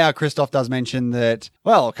 I love how Christoph does mention that,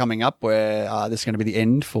 well, coming up where this is going to be the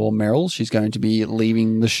end for Meryl. She's going to be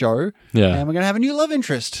leaving the show. Yeah. And we're going to have a new love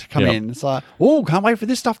interest come in. It's like, oh, can't wait for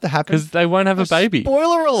this stuff to happen. Because they won't have a baby.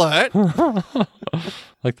 Spoiler alert.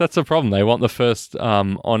 Like, that's the problem. They want the first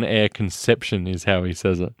on-air conception is how he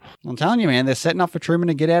says it. I'm telling you, man, they're setting up for Truman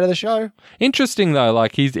to get out of the show. Interesting, though,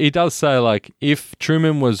 like, he does say, like, if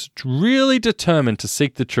Truman was really determined to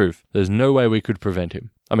seek the truth, there's no way we could prevent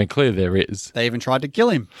him. I mean, clearly there is. They even tried to kill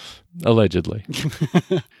him. Allegedly.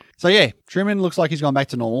 So, yeah, Truman looks like he's gone back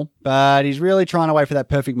to normal, but he's really trying to wait for that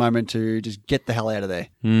perfect moment to just get the hell out of there.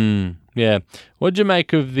 Yeah. What'd you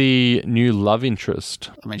make of the new love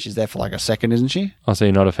interest? I mean, she's there for like a second, isn't she? Oh, so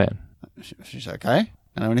you're not a fan? She's okay.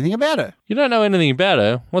 I don't know anything about her. You don't know anything about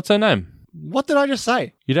her? What's her name? What did I just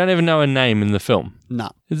say? You don't even know her name in the film?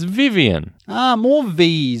 No. It's Vivian. More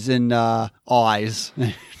V's and I's.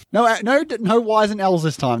 No Y's and L's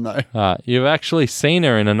this time, though. You've actually seen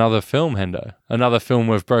her in another film, Hendo. Another film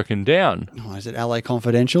we've broken down. Oh, is it LA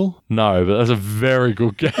Confidential? No, but that's a very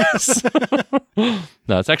good guess.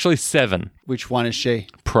 No, it's actually 7. Which one is she?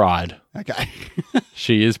 Pride. Okay.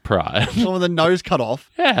 She is Pride. One with the nose cut off?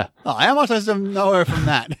 Yeah. Oh, how am I supposed to know her from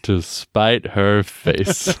that? Despite her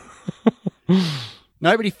face.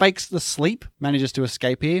 Nobody fakes the sleep, manages to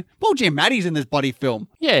escape here. Paul Giamatti's in this bloody film.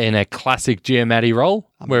 Yeah, in a classic Giamatti role.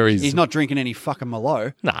 Where he's not drinking any fucking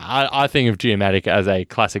Merlot. Nah, I think of Giamatti as a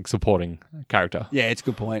classic supporting character. Yeah, it's a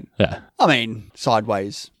good point. Yeah. I mean,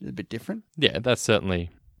 Sideways is a bit different. Yeah, that certainly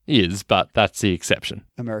is, but that's the exception.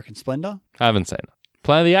 American Splendor. I haven't seen it.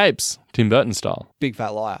 Planet of the Apes, Tim Burton style. Big Fat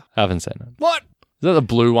Liar. I haven't seen it. What? Is that the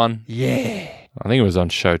blue one? Yeah. I think it was on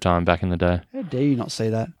Showtime back in the day. How dare you not see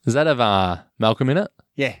that? Does that have Malcolm in it?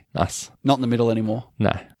 Yeah. Nice. Not in the middle anymore.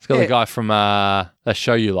 No. It's got the guy from that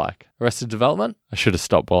show you like, Arrested Development. I should have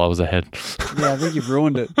stopped while I was ahead. Yeah, I think you've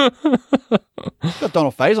ruined it. It's got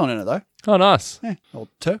Donald Faison in it, though. Oh, nice. Yeah, old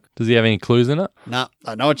Turk. Does he have any clues in it? Nah,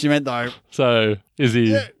 I know what you meant, though. So, is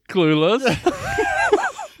he clueless?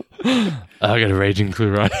 I got a raging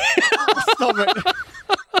clue right. Stop it.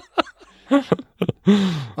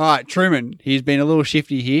 All right, Truman. He's been a little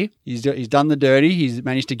shifty here. He's done the dirty. He's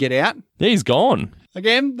managed to get out. Yeah, he's gone.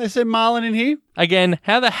 Again, they said Marlon in here. Again,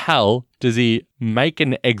 how the hell does he make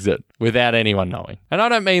an exit without anyone knowing? And I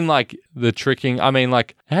don't mean like the tricking. I mean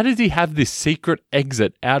like, how does he have this secret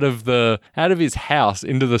exit out of his house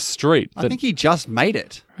into the street? I think he just made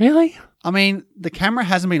it. Really? I mean, the camera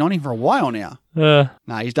hasn't been on him for a while now.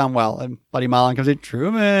 Nah, he's done well. And Buddy Marlon comes in,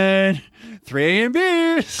 Truman, 3 a.m.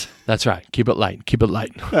 beers. That's right. Keep it light. Keep it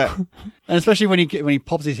light. Yeah. And especially when he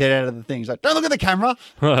pops his head out of the thing, he's like, don't look at the camera.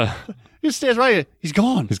 He just stares right here. He's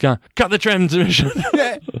gone. He's gone. Cut the transmission.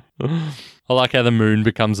 Yeah. I like how the moon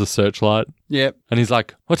becomes a searchlight. Yep. And he's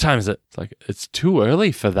like, what time is it? It's like, it's too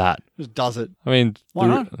early for that. Just does it. I mean, Why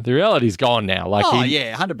not? The reality's gone now. Like,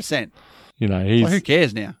 yeah, 100%. You know, he's... Well, who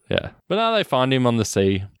cares now? Yeah. But now they find him on the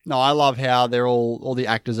sea. No, I love how they're all the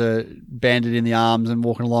actors are banded in the arms and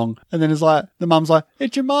walking along. And then it's like, the mum's like,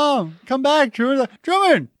 it's your mum. Come back, Truman. Like,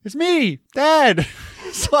 Truman, it's me, Dad.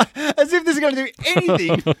 It's like, as if this is going to do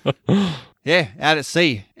anything. Yeah, out at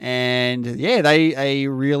sea. And yeah, they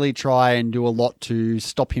really try and do a lot to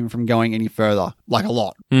stop him from going any further. Like a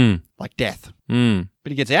lot. Like death.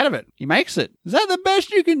 But he gets out of it. He makes it. Is that the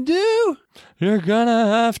best you can do? You're gonna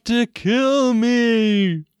have to kill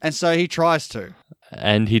me. And so he tries to.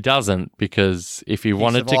 And he doesn't, because if he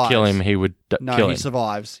wanted to kill him, he would kill him. No, he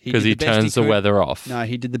survives. Because he turns the weather off. No,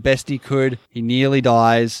 he did the best he could. He nearly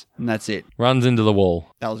dies, and that's it. Runs into the wall.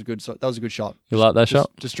 That was a good shot. You like that shot?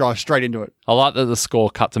 Just drive straight into it. I like that the score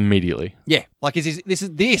cuts immediately. Yeah, like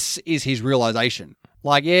this is his realization.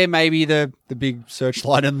 Like, yeah, maybe the big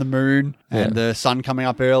searchlight and the moon and the sun coming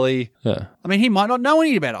up early. Yeah. I mean, he might not know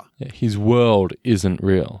any better. Yeah, his world isn't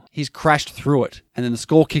real. He's crashed through it. And then the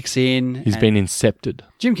score kicks in. He's been incepted.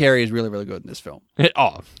 Jim Carrey is really, really good in this film.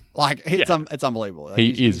 Like, it's unbelievable. Like,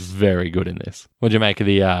 he is very good in this. What do you make of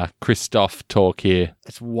the Christoph talk here?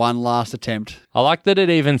 It's one last attempt. I like that it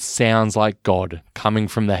even sounds like God coming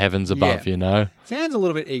from the heavens above, you know? Sounds a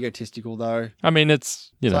little bit egotistical, though. I mean,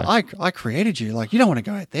 it's, you know. Like, I created you. Like, you don't want to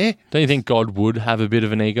go out there. Don't you think God would have a bit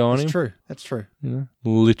of an ego on him? That's true. You know?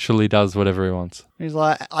 Literally does whatever he wants. He's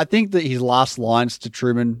like, I think that his last lines to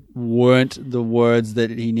Truman weren't the words that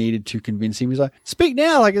he needed to convince him. He's like, speak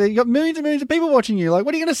now. Like, you got millions and millions of people watching you. Like,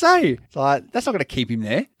 what are you going to say? It's like, that's not going to keep him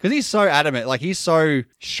there. Because he's so adamant. Like, he's so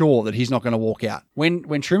sure that he's not going to walk out.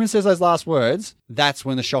 When Truman says those last words, that's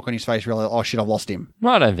when the shock on his face realizes, oh shit, I've lost him.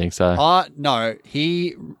 I don't think so. No,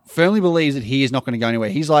 he firmly believes that he is not going to go anywhere.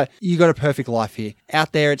 He's like, you got a perfect life here.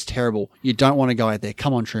 Out there, it's terrible. You don't want to go out there.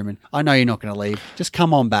 Come on, Truman. I know you're not going to leave. Just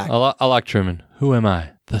come on back. I like Truman. Who am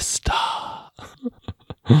I? The star.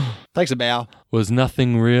 Takes a bow. Was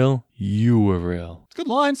nothing real? You were real. Good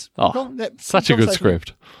lines. Such a good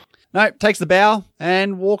script. No, takes the bow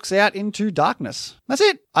and walks out into darkness. That's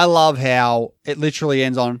it. I love how it literally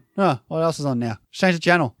ends on, what else is on now? Change the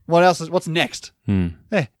channel. What's next?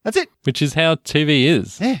 Yeah, that's it. Which is how TV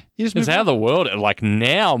is. Yeah. It's how the world, like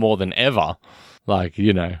now more than ever, like,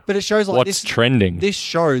 you know. But it shows like what's trending. This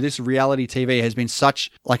show, this reality TV has been such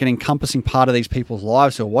like an encompassing part of these people's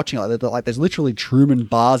lives who are watching it. Like there's literally Truman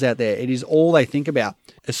bars out there. It is all they think about.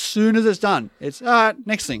 As soon as it's done, it's,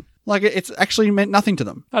 next thing. Like, it's actually meant nothing to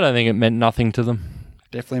them. I don't think it meant nothing to them.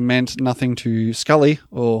 Definitely meant nothing to Scully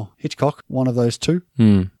or Hitchcock, one of those two.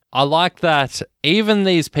 I like that even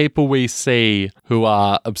these people we see who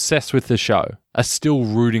are obsessed with the show are still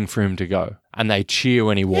rooting for him to go. And they cheer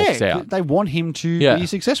when he walks out. They want him to be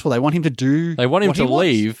successful. They want him to do They want him to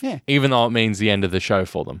leave, yeah. even though it means the end of the show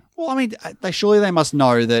for them. Well, I mean, they must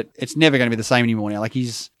know that it's never going to be the same anymore now. Like,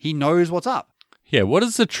 he knows what's up. Yeah, what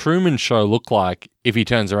does the Truman Show look like if he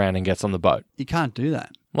turns around and gets on the boat? You can't do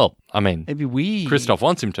that. Well, I mean, it'd be weird. Christoph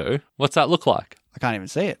wants him to. What's that look like? I can't even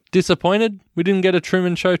see it. Disappointed we didn't get a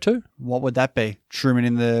Truman Show too? What would that be? Truman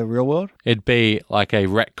in the real world? It'd be like a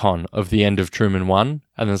retcon of the end of Truman 1,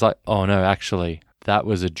 and there's like, oh no, actually, that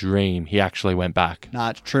was a dream. He actually went back. Nah,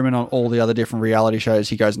 it's Truman on all the other different reality shows.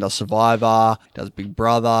 He goes and does Survivor, does Big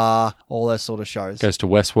Brother, all those sort of shows. Goes to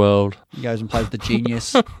Westworld. He goes and plays the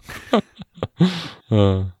genius.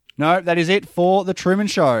 No, that is it for The Truman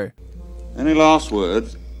Show. Any last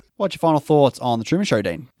words? What's your final thoughts on The Truman Show,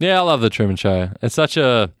 Dean? Yeah, I love The Truman Show. It's such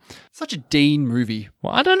a Dean movie.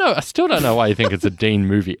 Well, I don't know. I still don't know why you think it's a Dean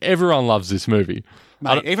movie. Everyone loves this movie.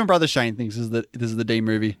 Mate, even Brother Shane thinks this is the Dean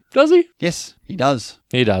movie. Does he? Yes, he does.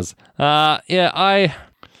 He does. I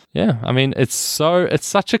mean, it's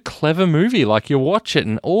such a clever movie. Like, you watch it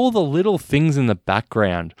and all the little things in the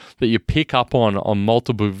background that you pick up on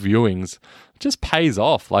multiple viewings just pays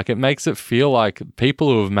off. Like, it makes it feel like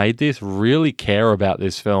people who have made this really care about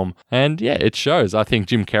this film. And yeah, it shows. I think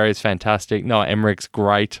Jim Carrey is fantastic. Noah Emmerich's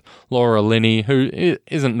great. Laura Linney, who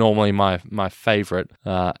isn't normally my favorite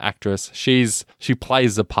actress, she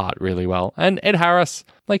plays the part really well. And Ed Harris,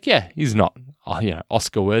 like, yeah, he's not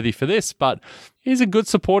Oscar worthy for this, but he's a good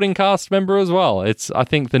supporting cast member as well. I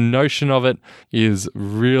think the notion of it is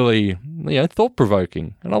really, thought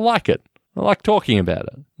provoking, and I like it. I like talking about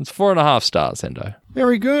it. It's 4.5 stars, Hendo.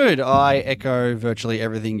 Very good. I echo virtually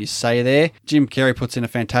everything you say there. Jim Carrey puts in a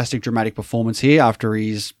fantastic dramatic performance here after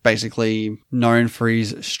he's basically known for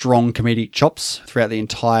his strong comedic chops throughout the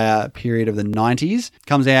entire period of the 90s.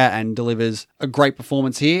 Comes out and delivers a great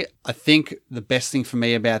performance here. I think the best thing for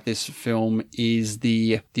me about this film is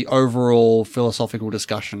the overall philosophical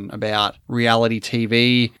discussion about reality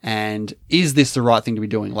TV and is this the right thing to be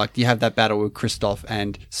doing? Like, you have that battle with Christoph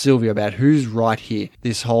and Sylvia about who's right here.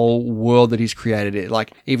 This whole world that he's created,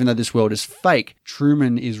 like, even though this world is fake,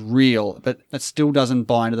 Truman is real, but that still doesn't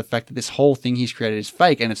buy into the fact that this whole thing he's created is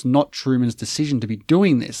fake, and it's not Truman's decision to be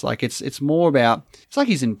doing this. Like, it's more about, it's like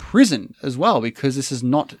he's in prison as well, because this is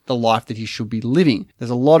not the life that he should be living.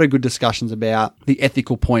 There's a lot of good discussions about the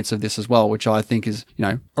ethical points of this as well, which I think is,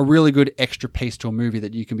 a really good extra piece to a movie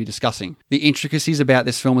that you can be discussing. The intricacies about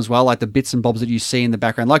this film as well, like the bits and bobs that you see in the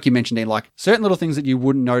background, like you mentioned, Dean, like certain little things that you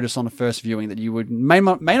wouldn't notice on a first viewing that you may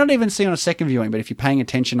not even see on a second viewing, but if you're paying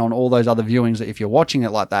attention on all those other viewings, that if you're watching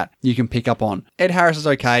it like that, you can pick up on. Ed Harris is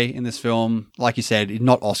okay in this film. Like you said,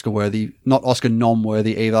 not Oscar worthy, not Oscar nom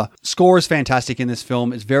worthy either. Score is fantastic in this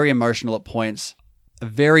film. It's very emotional at points. A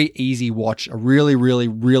very easy watch. I really, really,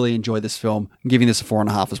 really enjoy this film. I'm giving this a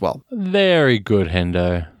 4.5 as well. Very good,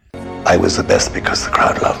 Hendo. I was the best because the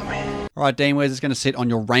crowd loved me. All right, Dean, where's this going to sit on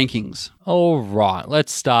your rankings? All right,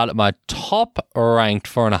 let's start at my top ranked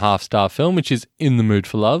 4.5-star film, which is In the Mood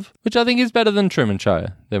for Love, which I think is better than Truman Show.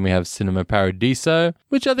 Then we have Cinema Paradiso,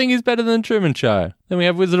 which I think is better than Truman Show. Then we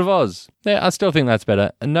have Wizard of Oz. Yeah, I still think that's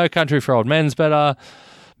better. And No Country for Old Men's better.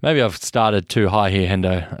 Maybe I've started too high here,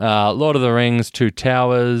 Hendo. Lord of the Rings, Two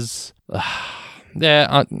Towers.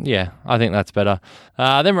 I think that's better.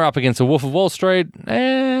 Then we're up against The Wolf of Wall Street,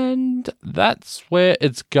 and that's where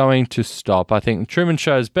it's going to stop. I think The Truman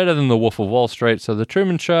Show is better than The Wolf of Wall Street, so The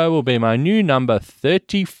Truman Show will be my new number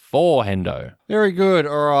 34, Hendo. Very good.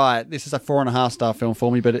 All right. This is a 4.5-star film for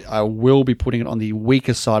me, but I will be putting it on the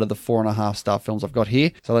weaker side of the 4.5-star films I've got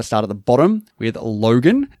here. So let's start at the bottom with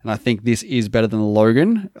Logan. And I think this is better than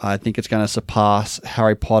Logan. I think it's going to surpass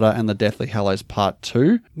Harry Potter and the Deathly Hallows Part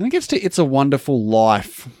 2. Then it gets to It's a Wonderful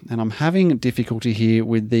Life. And I'm having difficulty here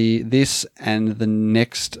with this and the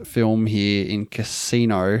next film here in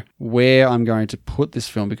Casino, where I'm going to put this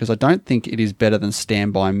film, because I don't think it is better than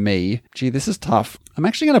Stand By Me. Gee, this is tough. I'm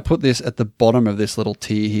actually going to put this at the bottom of this little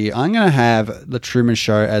tier here. I'm going to have The Truman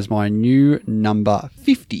Show as my new number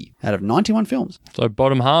 50 out of 91 films. So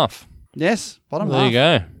bottom half. Yes, bottom There half. you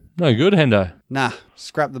go. No good, Hendo. Nah,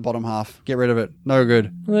 scrap the bottom half. Get rid of it. No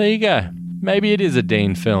good. There you go. Maybe it is a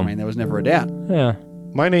Dean I film. mean, there was never a doubt. Yeah.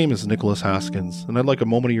 My name is Nicholas Haskins, and I'd like a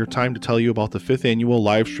moment of your time to tell you about the 5th annual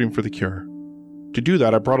live stream for the cure. To do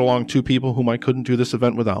that, I brought along two people whom I couldn't do this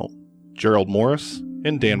event without, Gerald Morris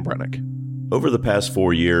and Dan Brennick. Over the past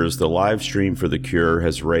 4 years, the live stream for the cure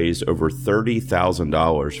has raised over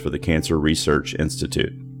 $30,000 for the Cancer Research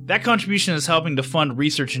Institute. That contribution is helping to fund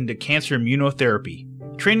research into cancer immunotherapy,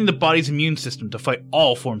 training the body's immune system to fight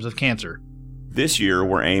all forms of cancer. This year,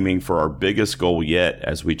 we're aiming for our biggest goal yet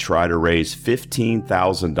as we try to raise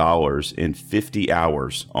 $15,000 in 50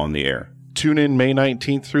 hours on the air. Tune in May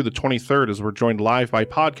 19th through the 23rd as we're joined live by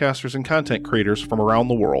podcasters and content creators from around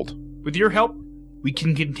the world. With your help, we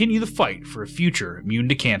can continue the fight for a future immune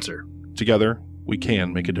to cancer. Together, we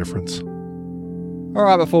can make a difference. All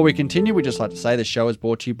right, before we continue, we'd just like to say the show is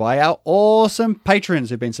brought to you by our awesome patrons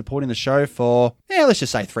who've been supporting the show for, let's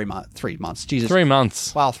just say 3 months. Jesus. 3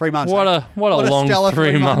 months. Wow, 3 months. What a long stellar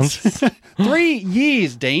 3 months. 3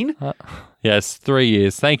 years, Dean. Yes, 3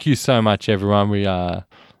 years. Thank you so much, everyone. We are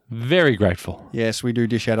very grateful. Yes, we do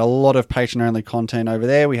dish out a lot of patron-only content over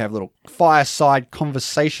there. We have little fireside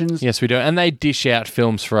conversations. Yes, we do. And they dish out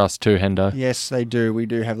films for us too, Hendo. Yes, they do. We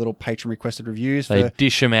do have little patron-requested reviews They for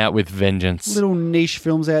dish them out with vengeance. little niche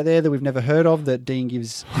films out there that we've never heard of that Dean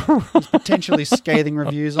gives potentially scathing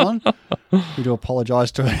reviews on. We do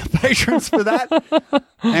apologise to our patrons for that.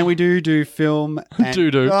 And we do film. And,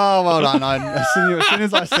 Do. Oh, well done. As soon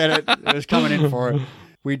as I said it, it was coming in for it.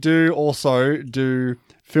 We do also do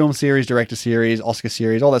film series, director series, Oscar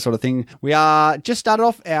series, all that sort of thing. We are just started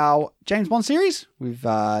off our James Bond series. We've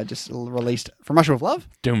just released From Russia with Love.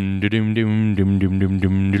 Dum dum dum dum dum dum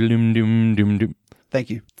dum dum dum dum dum. Thank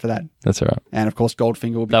you for that. That's all right. And of course,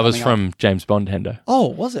 Goldfinger will be That was coming from up. James Bond, Hendo. Oh,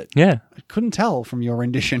 was it? Yeah. I couldn't tell from your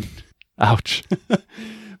rendition. Ouch.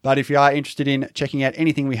 But if you are interested in checking out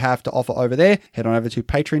anything we have to offer over there, head on over to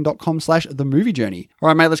patreon.com/themoviejourney. All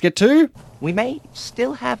right, mate, let's get to... We may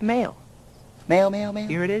still have mail. Mail.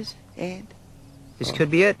 Here it is. And this could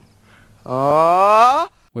be it.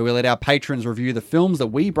 where we let our patrons review the films that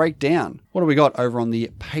we break down. What do we got over on the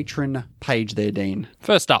patron page there, Dean?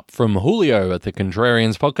 First up, from Julio at the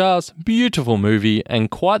Contrarians podcast, beautiful movie and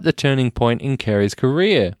quite the turning point in Carey's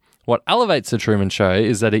career. What elevates The Truman Show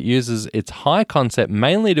is that it uses its high concept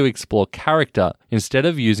mainly to explore character instead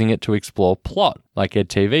of using it to explore plot, like Ed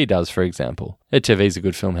TV does, for example. Ed TV is a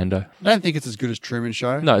good film, Hendo. I don't think it's as good as Truman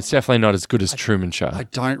Show. No, it's definitely not as good as Truman Show. I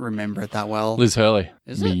don't remember it that well. Liz Hurley.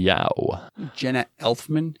 Is it? Meow. Jenna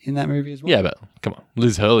Elfman in that movie as well. Yeah, but come on.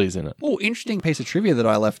 Liz Hurley's in it. Oh, interesting piece of trivia that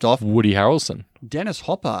I left off. Woody Harrelson. Dennis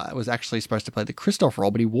Hopper was actually supposed to play the Christoph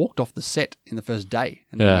role, but he walked off the set in the first day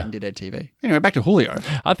and Yeah. then did Ed TV. Anyway, back to Julio.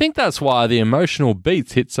 I think that's why the emotional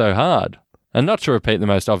beats hit so hard. And not to repeat the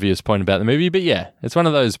most obvious point about the movie, but yeah, it's one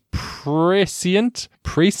of those prescient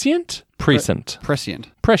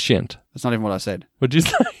That's not even what I said. What'd you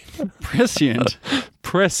say? Prescient.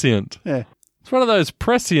 Prescient. Yeah. It's one of those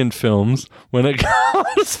prescient films when it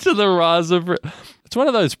comes to the rise of... It's one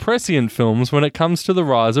of those prescient films when it comes to the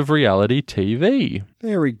rise of reality TV.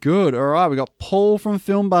 Very good. All right, we got Paul from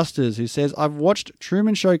Filmbusters who says, I've watched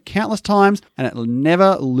Truman Show countless times and it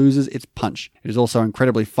never loses its punch. It is also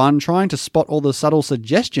incredibly fun trying to spot all the subtle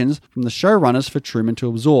suggestions from the showrunners for Truman to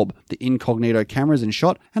absorb, the incognito cameras in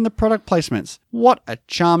shot, and the product placements. What a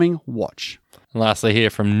charming watch. And lastly here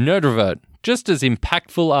from Nerd Revert. Just as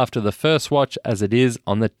impactful after the first watch as it is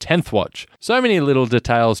on the 10th watch. So many little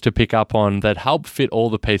details to pick up on that help fit all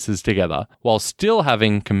the pieces together, while still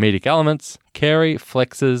having comedic elements. Carey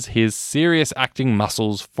flexes his serious acting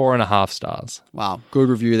muscles 4.5 stars. Wow, good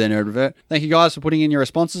review there, Nerd Revert. Thank you guys for putting in your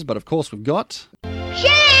responses, but of course we've got...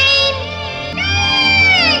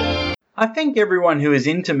 I think everyone who is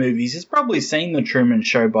into movies has probably seen The Truman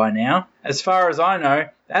Show by now. As far as I know,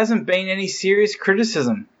 there hasn't been any serious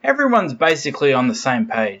criticism. Everyone's basically on the same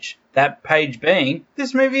page. That page being,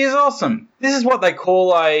 this movie is awesome. This is what they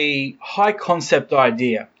call a high concept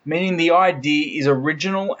idea, meaning the idea is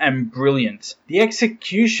original and brilliant. The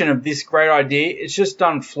execution of this great idea is just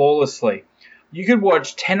done flawlessly. You could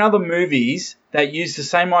watch 10 other movies that use the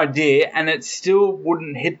same idea and it still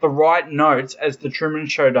wouldn't hit the right notes as The Truman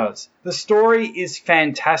Show does. The story is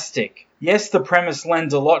fantastic. Yes, the premise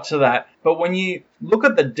lends a lot to that, but when you look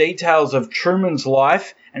at the details of Truman's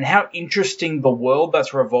life and how interesting the world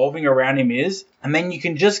that's revolving around him is, and then you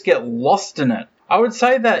can just get lost in it. I would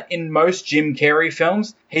say that in most Jim Carrey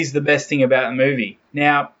films, he's the best thing about the movie.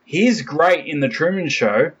 Now, he's great in The Truman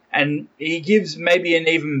Show, and he gives maybe an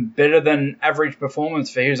even better than average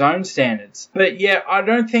performance for his own standards. But yeah, I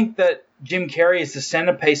don't think that Jim Carrey is the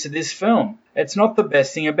centerpiece of this film. It's not the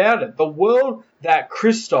best thing about it. The world that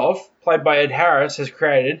Christoph, played by Ed Harris, has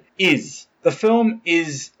created is. The film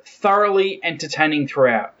is thoroughly entertaining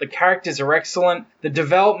throughout. The characters are excellent. The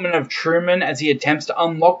development of Truman as he attempts to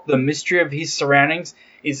unlock the mystery of his surroundings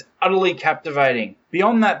is utterly captivating.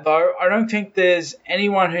 Beyond that, though, I don't think there's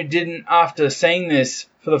anyone who didn't, after seeing this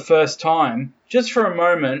for the first time, just for a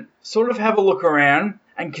moment, sort of have a look around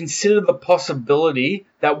and consider the possibility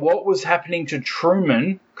that what was happening to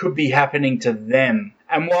Truman could be happening to them.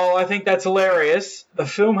 And while I think that's hilarious, the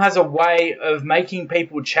film has a way of making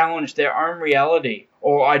people challenge their own reality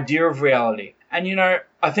or idea of reality. And you know,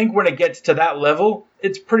 I think when it gets to that level,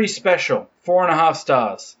 it's pretty special. 4.5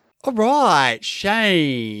 stars. All right,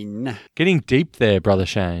 Shane. Getting deep there, brother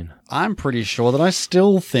Shane. I'm pretty sure that I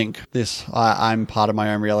still think I'm part of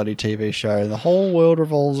my own reality TV show. The whole world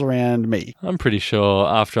revolves around me. I'm pretty sure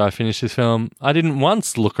after I finished this film, I didn't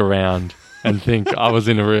once look around and think I was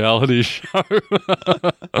in a reality show.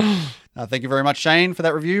 Thank you very much, Shane, for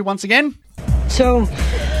that review once again. So,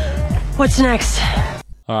 what's next?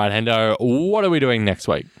 All right, Hendo, what are we doing next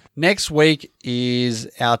week? Next week is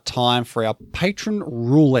our time for our patron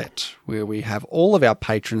roulette, where we have all of our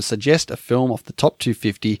patrons suggest a film off the top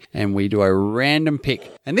 250 and we do a random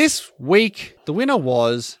pick. And this week, the winner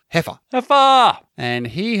was Heifer. Heifer! And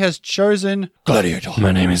he has chosen Gladiator.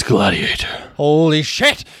 My name is Gladiator. Holy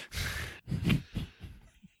shit!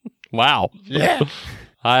 Wow. Yeah.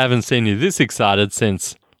 I haven't seen you this excited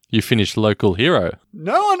since you finished Local Hero.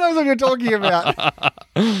 No one knows what you're talking about.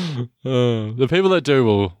 The people that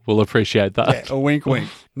do will appreciate that. Yeah, a wink, wink.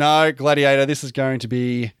 No, Gladiator, this is going to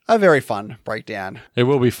be a very fun breakdown. It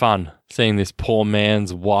will be fun seeing this poor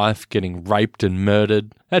man's wife getting raped and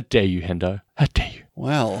murdered. How dare you, Hendo? How dare you?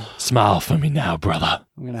 Well, smile for me now, brother.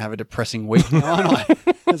 I'm going to have a depressing week now, aren't I?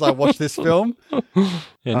 As I watch this film.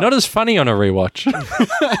 Yeah, not as funny on a rewatch.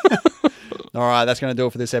 All right, that's going to do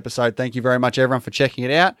it for this episode. Thank you very much, everyone, for checking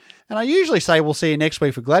it out. And I usually say we'll see you next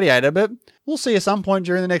week for Gladiator, but we'll see you some point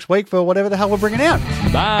during the next week for whatever the hell we're bringing out.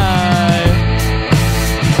 Bye.